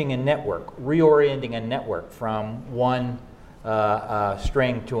changing a network, reorienting a network from one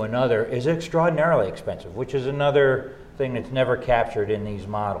string to another is extraordinarily expensive, which is another thing that's never captured in these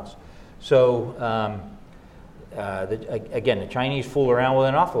models. So again, the Chinese fool around with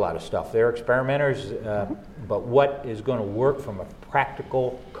an awful lot of stuff. They're experimenters, but what is going to work from a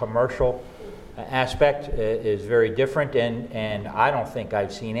practical, commercial aspect is very different, and I don't think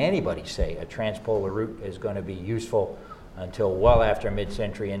I've seen anybody say a transpolar route is going to be useful until well after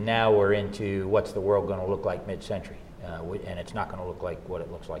mid-century, and now we're into what's the world going to look like mid-century, and it's not going to look like what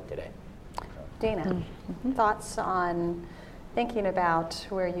it looks like today. Dana, thoughts on thinking about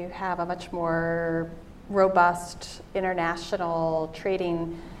where you have a much more robust international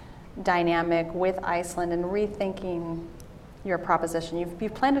trading dynamic with Iceland and rethinking your proposition?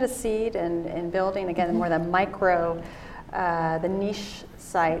 You've planted a seed in building, again, more the micro, the niche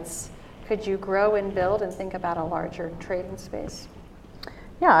sites. Could you grow and build and think about a larger trading space?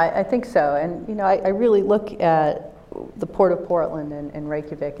 Yeah, I think so. And I really look at the Port of Portland and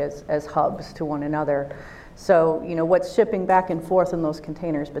Reykjavik as hubs to one another. So, what's shipping back and forth in those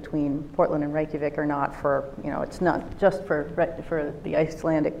containers between Portland and Reykjavik are not for, it's not just for the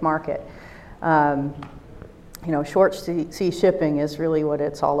Icelandic market. Short sea shipping is really what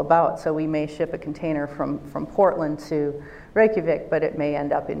it's all about. So we may ship a container from Portland to Reykjavik, but it may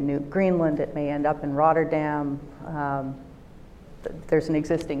end up in New Greenland, it may end up in Rotterdam. There's an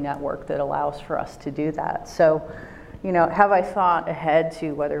existing network that allows for us to do that. So, have I thought ahead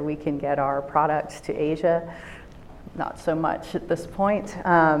to whether we can get our products to Asia? Not so much at this point.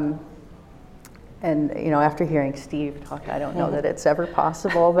 And after hearing Steve talk, I don't know that it's ever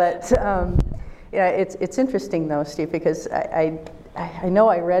possible. But it's interesting though, Steve, because I know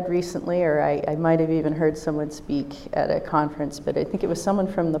I read recently, or I might have even heard someone speak at a conference, but I think it was someone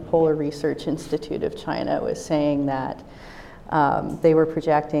from the Polar Research Institute of China was saying that they were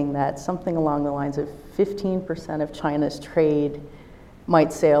projecting that something along the lines of 15% of China's trade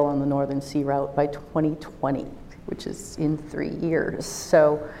might sail on the Northern Sea Route by 2020, which is in 3 years.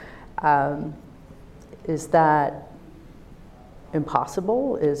 So is that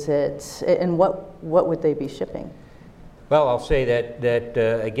impossible? Is it, and what would they be shipping? Well, I'll say that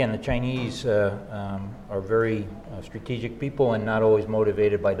again, the Chinese are very strategic people and not always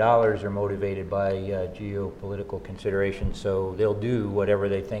motivated by dollars or motivated by geopolitical considerations, so they'll do whatever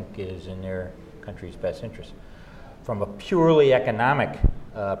they think is in their country's best interest. From a purely economic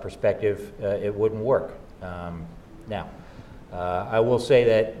perspective, it wouldn't work. Now, I will say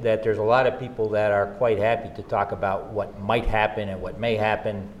that there's a lot of people that are quite happy to talk about what might happen and what may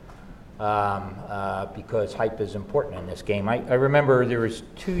happen, because hype is important in this game. I remember there was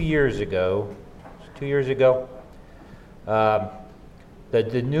 2 years ago,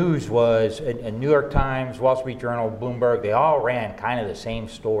 the news was, in New York Times, Wall Street Journal, Bloomberg, they all ran kind of the same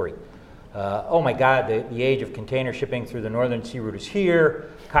story. oh my God, the age of container shipping through the Northern Sea Route is here.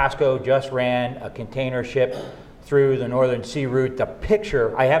 Costco just ran a container ship through the Northern Sea Route. The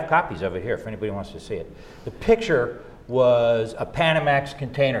picture, I have copies of it here if anybody wants to see it. The picture was a Panamax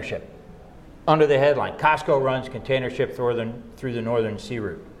container ship under the headline, Costco runs container ship through the Northern Sea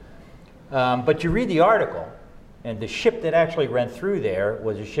Route. But you read the article, and the ship that actually ran through there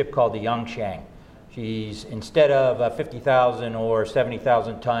was a ship called the Yangsheng. She's, instead of a 50,000 or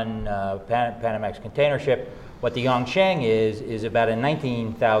 70,000 ton Panamax container ship, what the Yangsheng is about a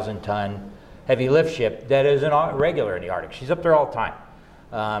 19,000 ton heavy lift ship that is regular in the Arctic. She's up there all the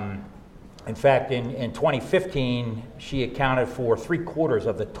time. In fact, in 2015, she accounted for 3/4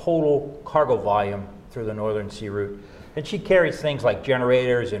 of the total cargo volume through the Northern Sea Route. And she carries things like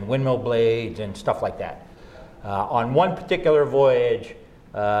generators and windmill blades and stuff like that. On one particular voyage,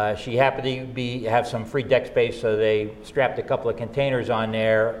 she happened to have some free deck space, so they strapped a couple of containers on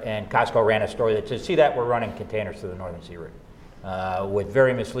there, and Costco ran a story that says, see that, we're running containers through the Northern Sea Route, with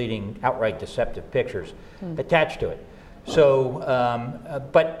very misleading, outright deceptive pictures attached to it. So,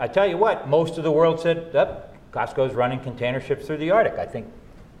 but I tell you what, most of the world said, Costco's running container ships through the Arctic. I think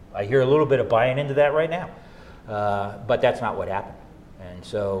I hear a little bit of buying into that right now, but that's not what happened. And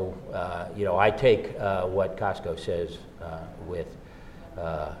so, I take what Costco says with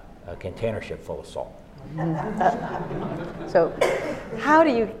a container ship full of salt. So, How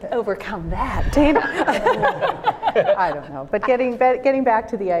do you overcome that, Dana? I don't know. But getting back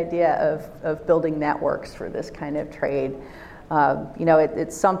to the idea of building networks for this kind of trade,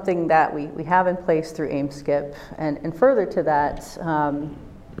 it's something that we have in place through AIM-SCIP. And further to that,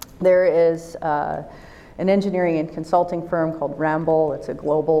 there is an engineering and consulting firm called Ramboll. It's a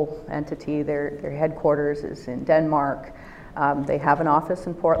global entity. Their headquarters is in Denmark. They have an office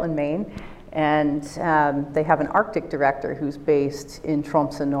in Portland, Maine. And they have an Arctic director who's based in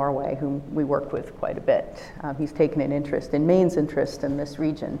Tromsø, Norway, whom we work with quite a bit. He's taken an interest in Maine's interest in this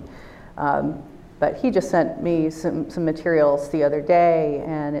region. But he just sent me some materials the other day,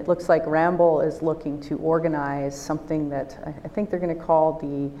 and it looks like Ramboll is looking to organize something that I think they're going to call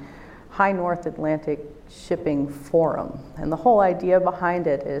the High North Atlantic Shipping Forum. And the whole idea behind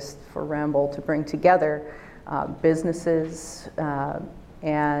it is for Ramboll to bring together businesses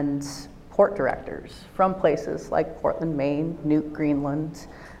and port directors from places like Portland, Maine, Nuuk, Greenland,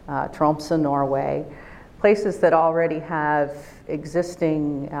 Tromsø, Norway, places that already have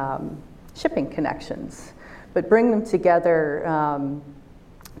existing shipping connections, but bring them together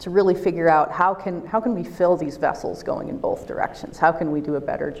to really figure out how can we fill these vessels going in both directions? How can we do a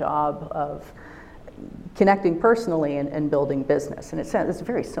better job of connecting personally and building business? And it's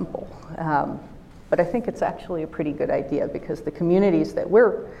very simple, but I think it's actually a pretty good idea because the communities that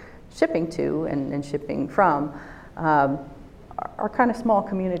we're shipping to and shipping from are kind of small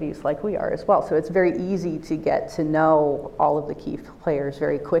communities like we are as well. So it's very easy to get to know all of the key players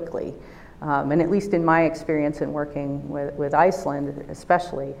very quickly. And at least in my experience in working with Iceland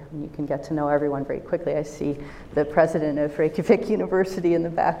especially, you can get to know everyone very quickly. I see the president of Reykjavik University in the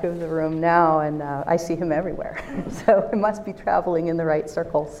back of the room now, and I see him everywhere. So I must be traveling in the right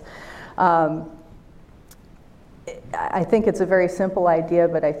circles. I think it's a very simple idea,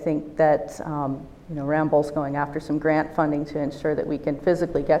 but I think that Ramboll's going after some grant funding to ensure that we can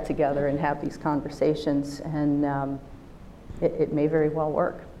physically get together and have these conversations, and it may very well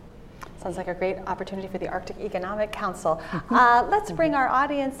work. Sounds like a great opportunity for the Arctic Economic Council. Let's bring our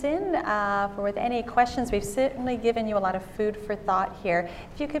audience in with any questions. We've certainly given you a lot of food for thought here.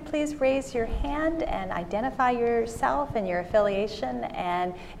 If you could please raise your hand and identify yourself and your affiliation.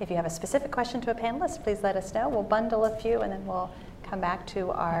 And if you have a specific question to a panelist, please let us know. We'll bundle a few and then we'll come back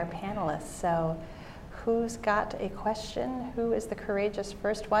to our panelists. So who's got a question? Who is the courageous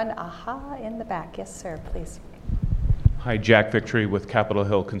first one? Aha, in the back. Yes, sir, please. Hi, Jack Victory with Capitol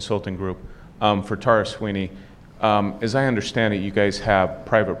Hill Consulting Group. For Tara Sweeney, as I understand it, you guys have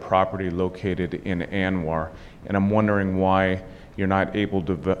private property located in ANWR, and I'm wondering why you're not able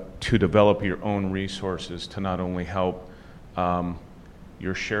to develop your own resources to not only help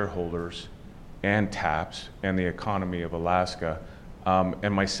your shareholders and TAPS and the economy of Alaska.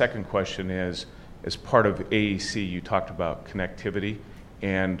 And my second question is, as part of AEC, you talked about connectivity,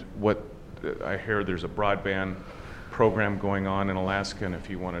 and what I hear there's a broadband program going on in Alaska, and if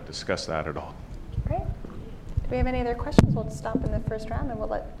you want to discuss that at all. Great. Do we have any other questions? We'll stop in the first round and we'll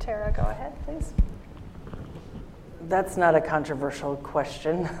let Tara go ahead, please. That's not a controversial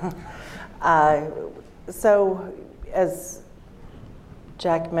question. So, as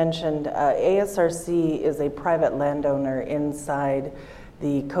Jack mentioned, ASRC is a private landowner inside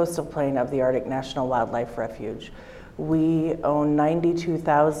the coastal plain of the Arctic National Wildlife Refuge. We own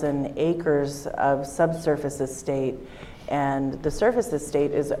 92,000 acres of subsurface estate, and the surface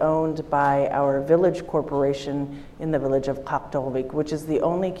estate is owned by our village corporation in the village of Qaqortoq, which is the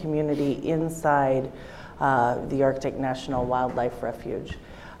only community inside the Arctic National Wildlife Refuge.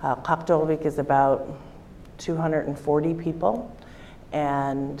 Qaqortoq is about 240 people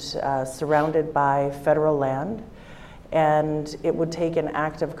and surrounded by federal land. And it would take an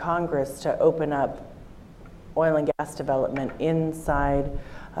act of Congress to open up oil and gas development inside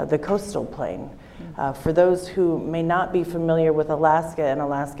the coastal plain. For those who may not be familiar with Alaska and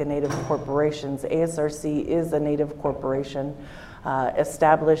Alaska Native corporations, ASRC is a Native corporation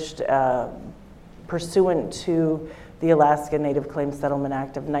established pursuant to the Alaska Native Claims Settlement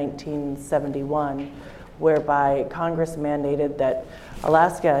Act of 1971, whereby Congress mandated that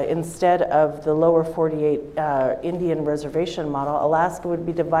Alaska, instead of the lower 48 Indian reservation model, Alaska would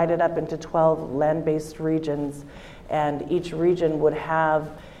be divided up into 12 land-based regions, and each region would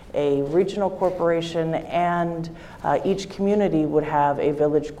have a regional corporation, and each community would have a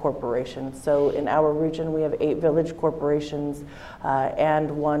village corporation. So in our region, we have 8 village corporations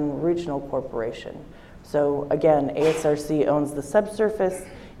and 1 regional corporation. So again, ASRC owns the subsurface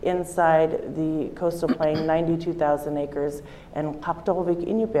inside the coastal plain, 92,000 acres, and Qaqortoq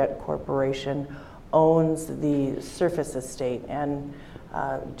Inupiat Corporation owns the surface estate. And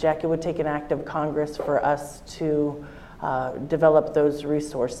Jack, it would take an act of Congress for us to develop those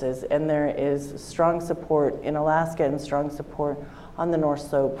resources, and there is strong support in Alaska and strong support on the North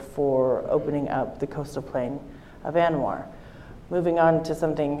Slope for opening up the coastal plain of ANWR. Moving on to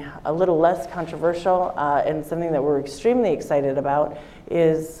something a little less controversial and something that we're extremely excited about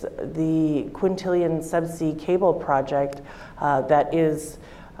is the Quintillion subsea cable project that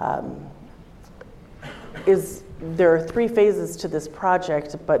there are 3 phases to this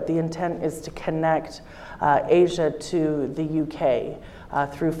project, but the intent is to connect Asia to the UK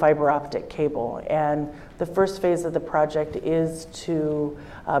through fiber optic cable. And the first phase of the project is to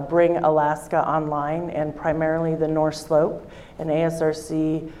bring Alaska online, and primarily the North Slope. And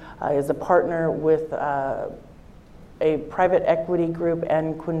ASRC is a partner with a private equity group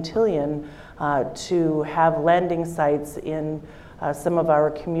and Quintillion to have landing sites in some of our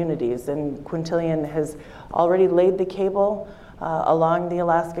communities. And Quintillion has already laid the cable along the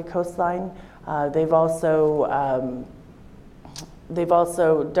Alaska coastline. They've also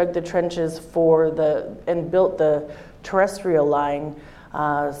dug the trenches and built the terrestrial line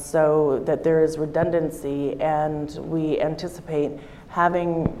so that there is redundancy, and we anticipate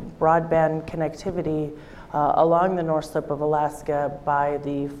having broadband connectivity along the North Slope of Alaska by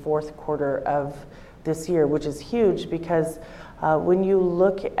the 4th quarter of this year, which is huge because when you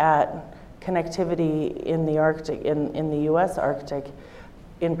look at connectivity in the Arctic, in the US Arctic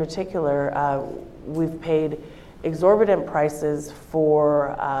in particular, we've paid exorbitant prices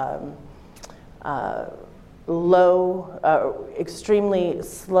for extremely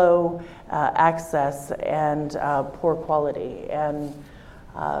slow access and poor quality. And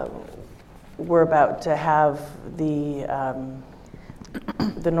we're about to have the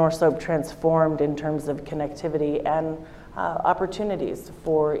North Slope transformed in terms of connectivity and opportunities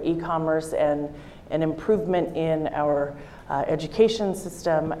for e-commerce and an improvement in our education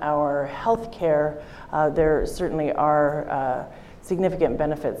system, our healthcare. There certainly are significant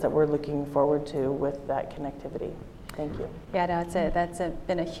benefits that we're looking forward to with that connectivity. Thank you. Yeah, no, that's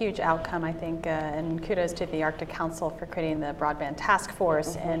been a huge outcome, I think, and kudos to the Arctic Council for creating the Broadband Task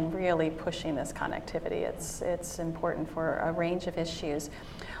Force and really pushing this connectivity. It's important for a range of issues.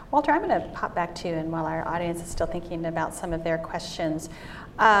 Walter, I'm going to pop back to you, and while our audience is still thinking about some of their questions,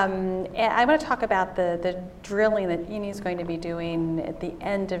 and I want to talk about the drilling that INI is going to be doing at the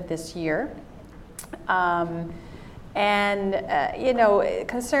end of this year.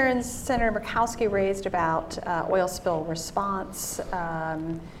 Concerns Senator Murkowski raised about oil spill response.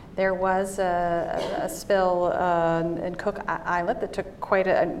 There was a spill in Cook Islet that took quite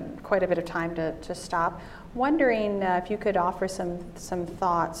a bit of time to stop. Wondering if you could offer some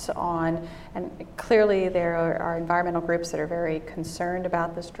thoughts on, and clearly there are environmental groups that are very concerned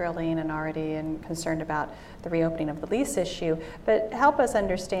about this drilling and already concerned about the reopening of the lease issue, but help us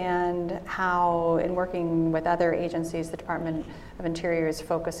understand how, in working with other agencies, the Department of Interior is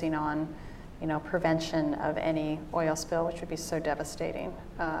focusing on, prevention of any oil spill, which would be so devastating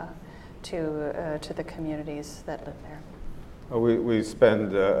to the communities that live there. We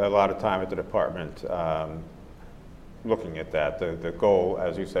spend a lot of time at the department looking at that. The goal,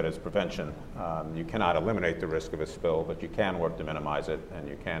 as you said, is prevention. You cannot eliminate the risk of a spill, but you can work to minimize it, and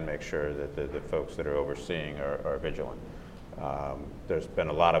you can make sure that the folks that are overseeing are vigilant. There's been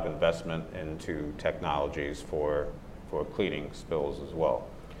a lot of investment into technologies for for cleaning spills as well.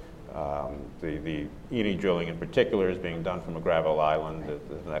 The Eni drilling in particular is being done from a gravel island.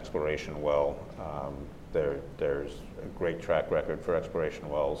 There's an exploration well. There's a great track record for exploration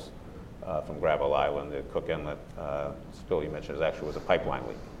wells from Gravel Island. The Cook Inlet spill you mentioned actually was a pipeline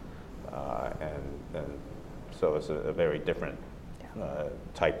leak. And so it's a very different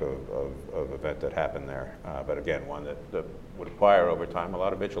type of event that happened there. But again, one that would require over time a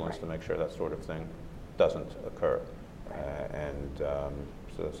lot of vigilance to make sure that sort of thing doesn't occur.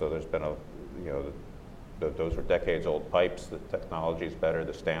 So there's been those are decades-old pipes. The technology is better.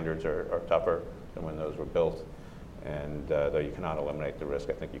 The standards are tougher than when those were built. And though you cannot eliminate the risk,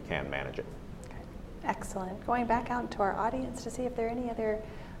 I think you can manage it. Okay. Excellent. Going back out to our audience to see if there are any other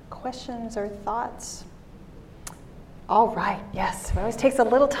questions or thoughts. All right, yes. It always takes a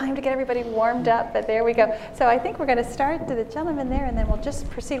little time to get everybody warmed up, but there we go. So I think we're going to start to the gentleman there, and then we'll just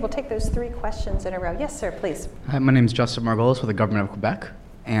proceed. We'll take those 3 questions in a row. Yes, sir, please. Hi, my name is Justin Margolis with the Government of Quebec,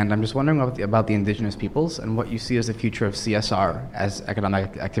 and I'm just wondering about the Indigenous peoples and what you see as the future of CSR as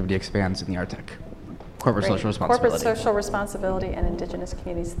economic activity expands in the Arctic. Corporate social responsibility. Corporate social responsibility and Indigenous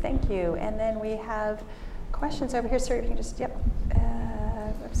communities. Thank you. And then we have questions over here. Sir, if you can just, yep.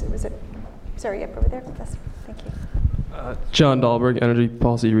 Was it, sorry, yep, over there. Yes, thank you. John Dahlberg, Energy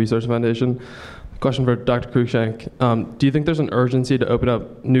Policy Research Foundation. Question for Dr. Cruikshank. Do you think there's an urgency to open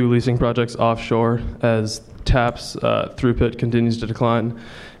up new leasing projects offshore as TAP's throughput continues to decline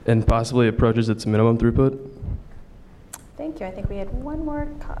and possibly approaches its minimum throughput? Thank you. I think we had one more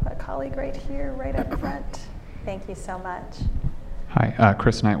colleague right here, right up front. Thank you so much. Hi,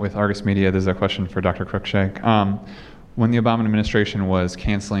 Chris Knight with Argus Media. This is a question for Dr. Cruikshank. When the Obama administration was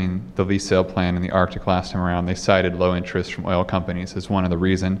canceling the lease sale plan in the Arctic last time around, they cited low interest from oil companies as one of the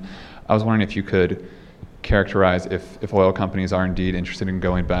reasons. I was wondering if you could characterize if oil companies are indeed interested in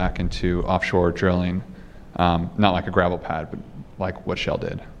going back into offshore drilling, not like a gravel pad, but like what Shell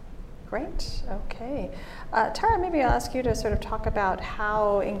did. Great. Okay. Tara, maybe I'll ask you to sort of talk about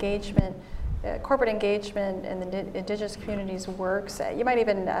how engagement, corporate engagement in the Indigenous communities works. You might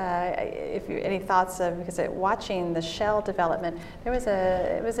even, if you any thoughts of, because watching the Shell development, it was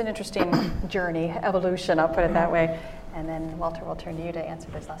an interesting journey, evolution, I'll put it that way. And then Walter, we'll turn to you to answer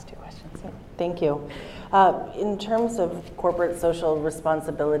those last 2 questions. Thank you. In terms of corporate social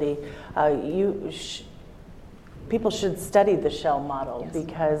responsibility, people should study the Shell model. Yes.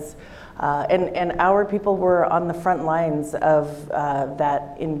 Because and our people were on the front lines of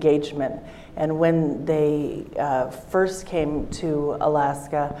that engagement. And when they first came to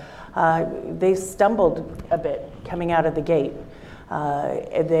Alaska, they stumbled a bit coming out of the gate.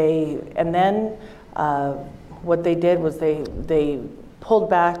 What they did was they pulled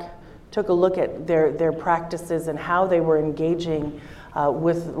back, took a look at their practices and how they were engaging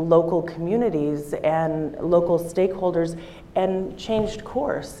with local communities and local stakeholders, and changed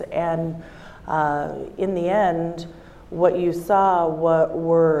course. And in the end, what you saw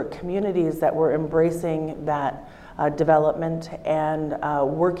were communities that were embracing that development and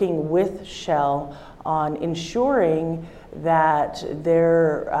working with Shell on ensuring that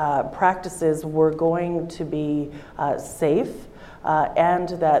their practices were going to be safe and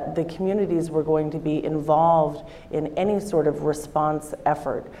that the communities were going to be involved in any sort of response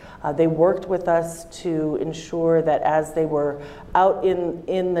effort. They worked with us to ensure that as they were out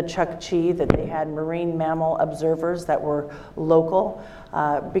in the Chukchi, that they had marine mammal observers that were local,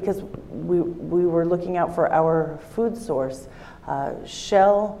 because we were looking out for our food source.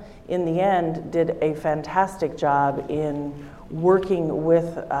 Shell, in the end, did a fantastic job in working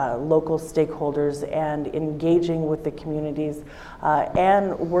with local stakeholders and engaging with the communities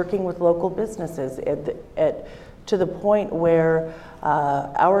and working with local businesses to the point where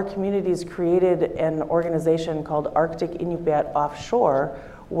our communities created an organization called Arctic Inupiat Offshore,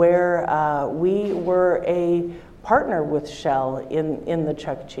 where we were a partner with Shell in the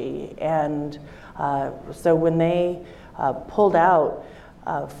Chukchi. And so when they pulled out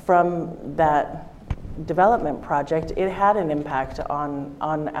from that development project, it had an impact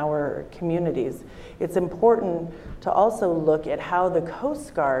on our communities. It's important to also look at how the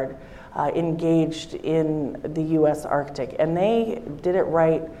Coast Guard engaged in the U.S. Arctic, and they did it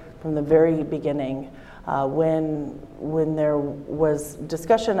right from the very beginning. When there was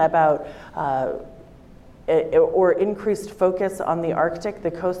discussion about or increased focus on the Arctic,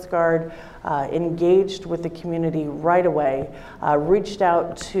 the Coast Guard engaged with the community right away, reached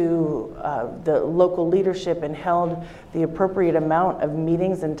out to the local leadership and held the appropriate amount of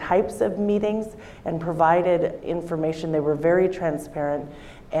meetings and types of meetings and provided information. They were very transparent.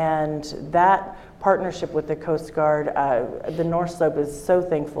 And that partnership with the Coast Guard, the North Slope is so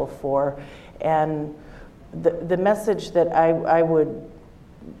thankful for. And the message that I would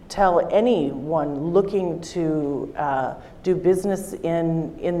tell anyone looking to do business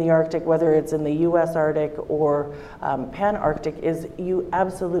in the Arctic, whether it's in the U.S. Arctic or Pan-Arctic, is you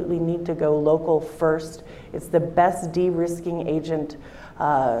absolutely need to go local first. It's the best de-risking agent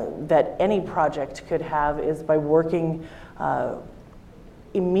that any project could have, is by working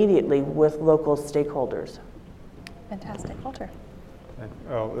immediately with local stakeholders. Fantastic. Walter.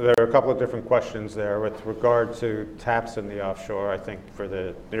 Well, there are a couple of different questions there. With regard to TAPS in the offshore, I think for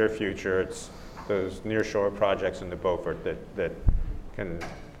the near future, it's those nearshore projects in the Beaufort that can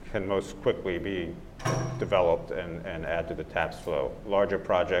most quickly be developed and add to the TAPS flow. Larger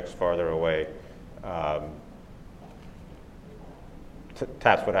projects farther away,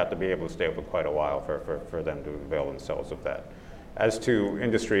 TAPS would have to be able to stay open quite a while for them to avail themselves of that. As to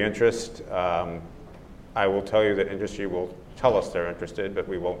industry interest, I will tell you that industry will tell us they're interested, but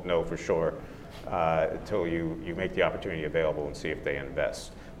we won't know for sure until you make the opportunity available and see if they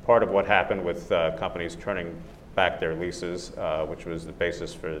invest. Part of what happened with companies turning back their leases, which was the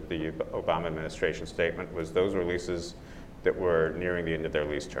basis for the Obama administration statement, was those were leases that were nearing the end of their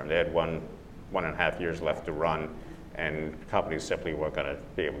lease term. They had 1.5 years left to run, and companies simply weren't going to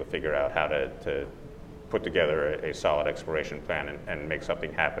be able to figure out how to put together a solid exploration plan and make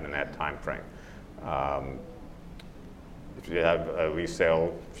something happen in that time frame. If you have a lease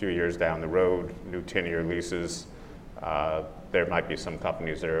sale a few years down the road, new 10-year leases, there might be some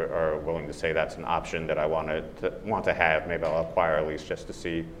companies that are willing to say that's an option that I want to have. Maybe I'll acquire a lease just to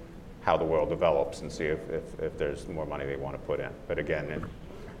see how the world develops and see if there's more money they want to put in. But again,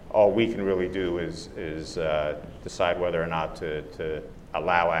 all we can really do is decide whether or not to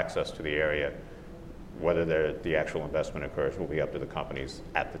allow access to the area. Whether the actual investment occurs will be up to the companies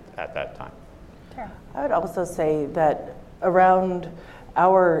at that time. I would also say that around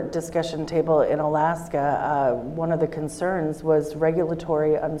our discussion table in Alaska, one of the concerns was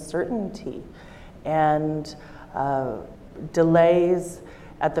regulatory uncertainty, and delays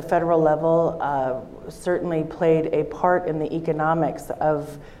at the federal level certainly played a part in the economics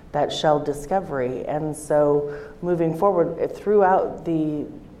of that shell discovery. And so moving forward, throughout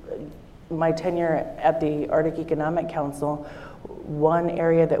my tenure at the Arctic Economic Council, one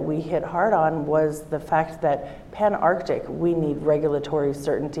area that we hit hard on was the fact that Pan-Arctic, we need regulatory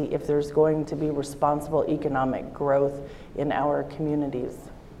certainty if there's going to be responsible economic growth in our communities.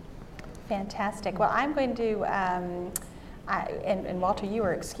 Fantastic. Well, I'm going to, and Walter, you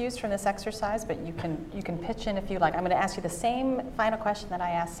are excused from this exercise, but you can pitch in if you like. I'm going to ask you the same final question that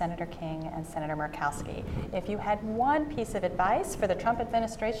I asked Senator King and Senator Murkowski. If you had one piece of advice for the Trump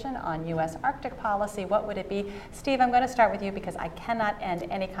administration on U.S. Arctic policy, what would it be? Steve, I'm going to start with you because I cannot end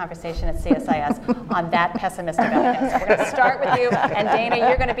any conversation at CSIS on that pessimistic opinion. So we're going to start with you, and Dana,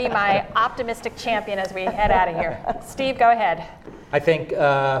 you're going to be my optimistic champion as we head out of here. Steve, go ahead. I think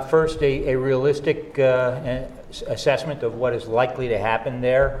first a realistic assessment of what is likely to happen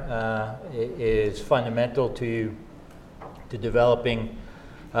there is fundamental to developing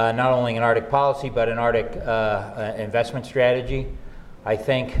not only an Arctic policy but an Arctic investment strategy. I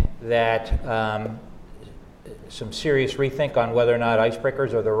think that some serious rethink on whether or not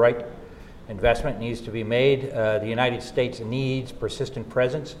icebreakers are the right investment needs to be made. The United States needs persistent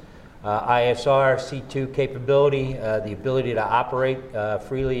presence. ISR, C2 capability, the ability to operate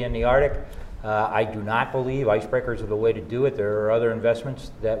freely in the Arctic. I do not believe icebreakers are the way to do it. There are other investments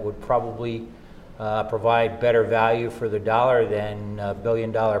that would probably provide better value for the dollar than a $1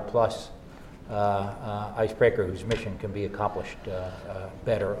 billion plus icebreaker whose mission can be accomplished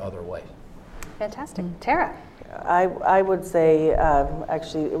better other ways. Fantastic. Tara? I would say,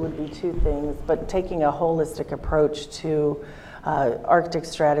 actually, it would be two things, but taking a holistic approach to Arctic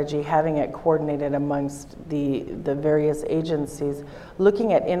strategy, having it coordinated amongst the various agencies.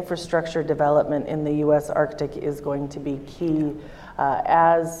 Looking at infrastructure development in the U.S. Arctic is going to be key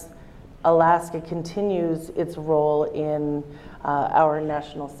as Alaska continues its role in our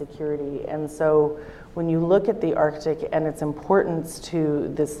national security. And so when you look at the Arctic and its importance to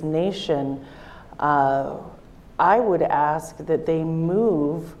this nation, I would ask that they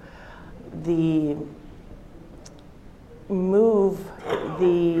move the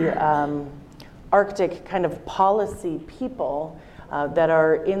Arctic kind of policy people that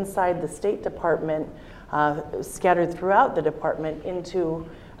are inside the State Department, scattered throughout the department, into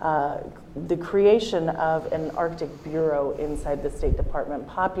the creation of an Arctic Bureau inside the State Department,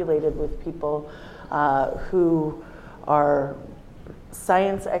 populated with people who are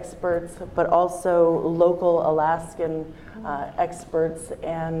science experts, but also local Alaskan experts,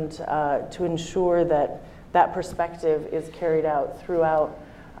 and to ensure that that perspective is carried out throughout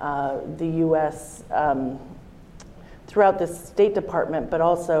the U.S. Throughout the State Department, but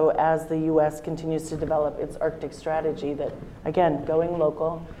also as the U.S. continues to develop its Arctic strategy, that, again, going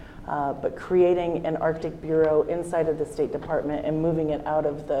local, but creating an Arctic Bureau inside of the State Department and moving it out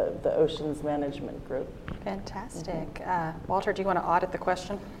of the Oceans Management Group. Fantastic. Walter, do you want to audit the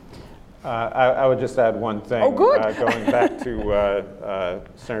question? I would just add one thing. Oh, good. Going back to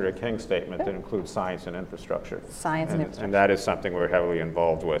Senator King's statement that includes science and infrastructure. Science and infrastructure. And that is something we're heavily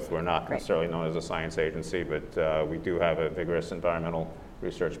involved with. We're not Great. necessarily known as a science agency, but we do have a vigorous environmental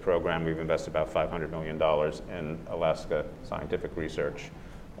research program. We've invested about $500 million in Alaska scientific research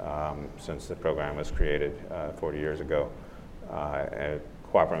since the program was created 40 years ago, and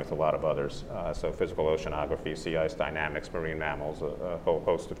cooperating with a lot of others. So physical oceanography, sea ice dynamics, marine mammals, a whole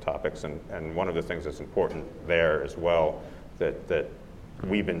host of topics. And one of the things that's important there as well that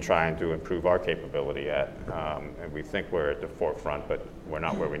we've been trying to improve our capability at, and we think we're at the forefront, but we're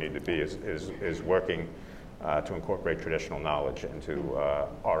not where we need to be, is working to incorporate traditional knowledge into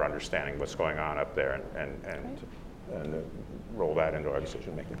our understanding of what's going on up there and roll that into our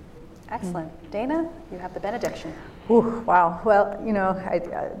decision making. Excellent. Dana, you have the benediction. Ooh, wow. Well, you know,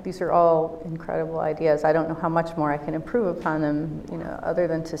 these are all incredible ideas. I don't know how much more I can improve upon them, you know, other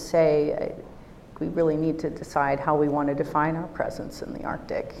than to say we really need to decide how we want to define our presence in the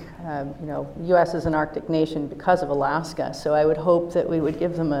Arctic. You know, the U.S. is an Arctic nation because of Alaska, so I would hope that we would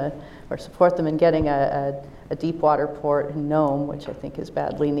give them or support them in getting a deep water port in Nome, which I think is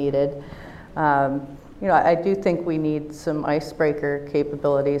badly needed. You know, I do think we need some icebreaker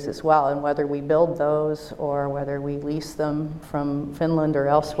capabilities as well, and whether we build those or whether we lease them from Finland or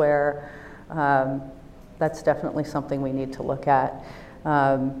elsewhere, that's definitely something we need to look at.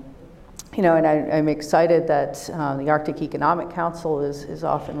 You know, and I'm excited that the Arctic Economic Council is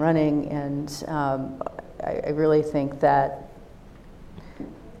off and running, and I really think that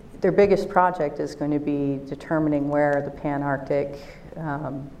their biggest project is going to be determining where the Pan-Arctic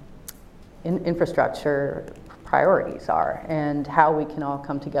infrastructure priorities are and how we can all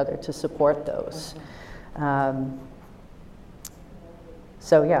come together to support those.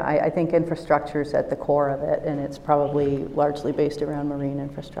 So yeah, I think infrastructure is at the core of it, and it's probably largely based around marine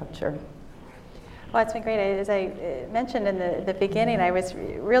infrastructure. Well, it's been great. As I mentioned in the beginning, I was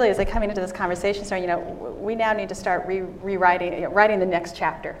really, as I coming into this conversation, starting, you know, we now need to start writing the next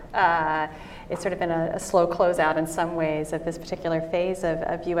chapter. It's sort of been a slow closeout in some ways of this particular phase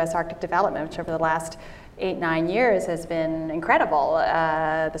of U.S. Arctic development, which over the last 8-9 years has been incredible.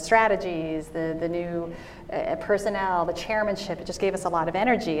 The strategies, the new personnel, the chairmanship, it just gave us a lot of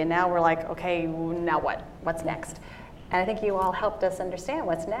energy. And now we're like, okay, now what? What's next? And I think you all helped us understand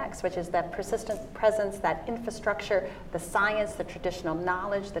what's next, which is that persistent presence, that infrastructure, the science, the traditional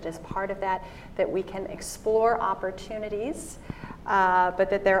knowledge that is part of that we can explore opportunities, but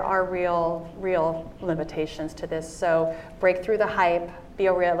that there are real limitations to this. So break through the hype, be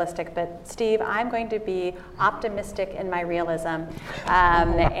realistic. But Steve, I'm going to be optimistic in my realism.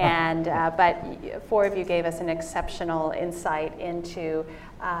 But 4 of you gave us an exceptional insight into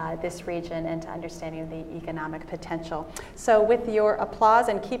this region and to understanding the economic potential. So with your applause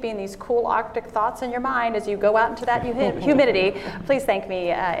and keeping these cool Arctic thoughts in your mind as you go out into that humidity, please thank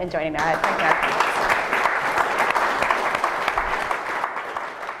me in joining me. Thank you.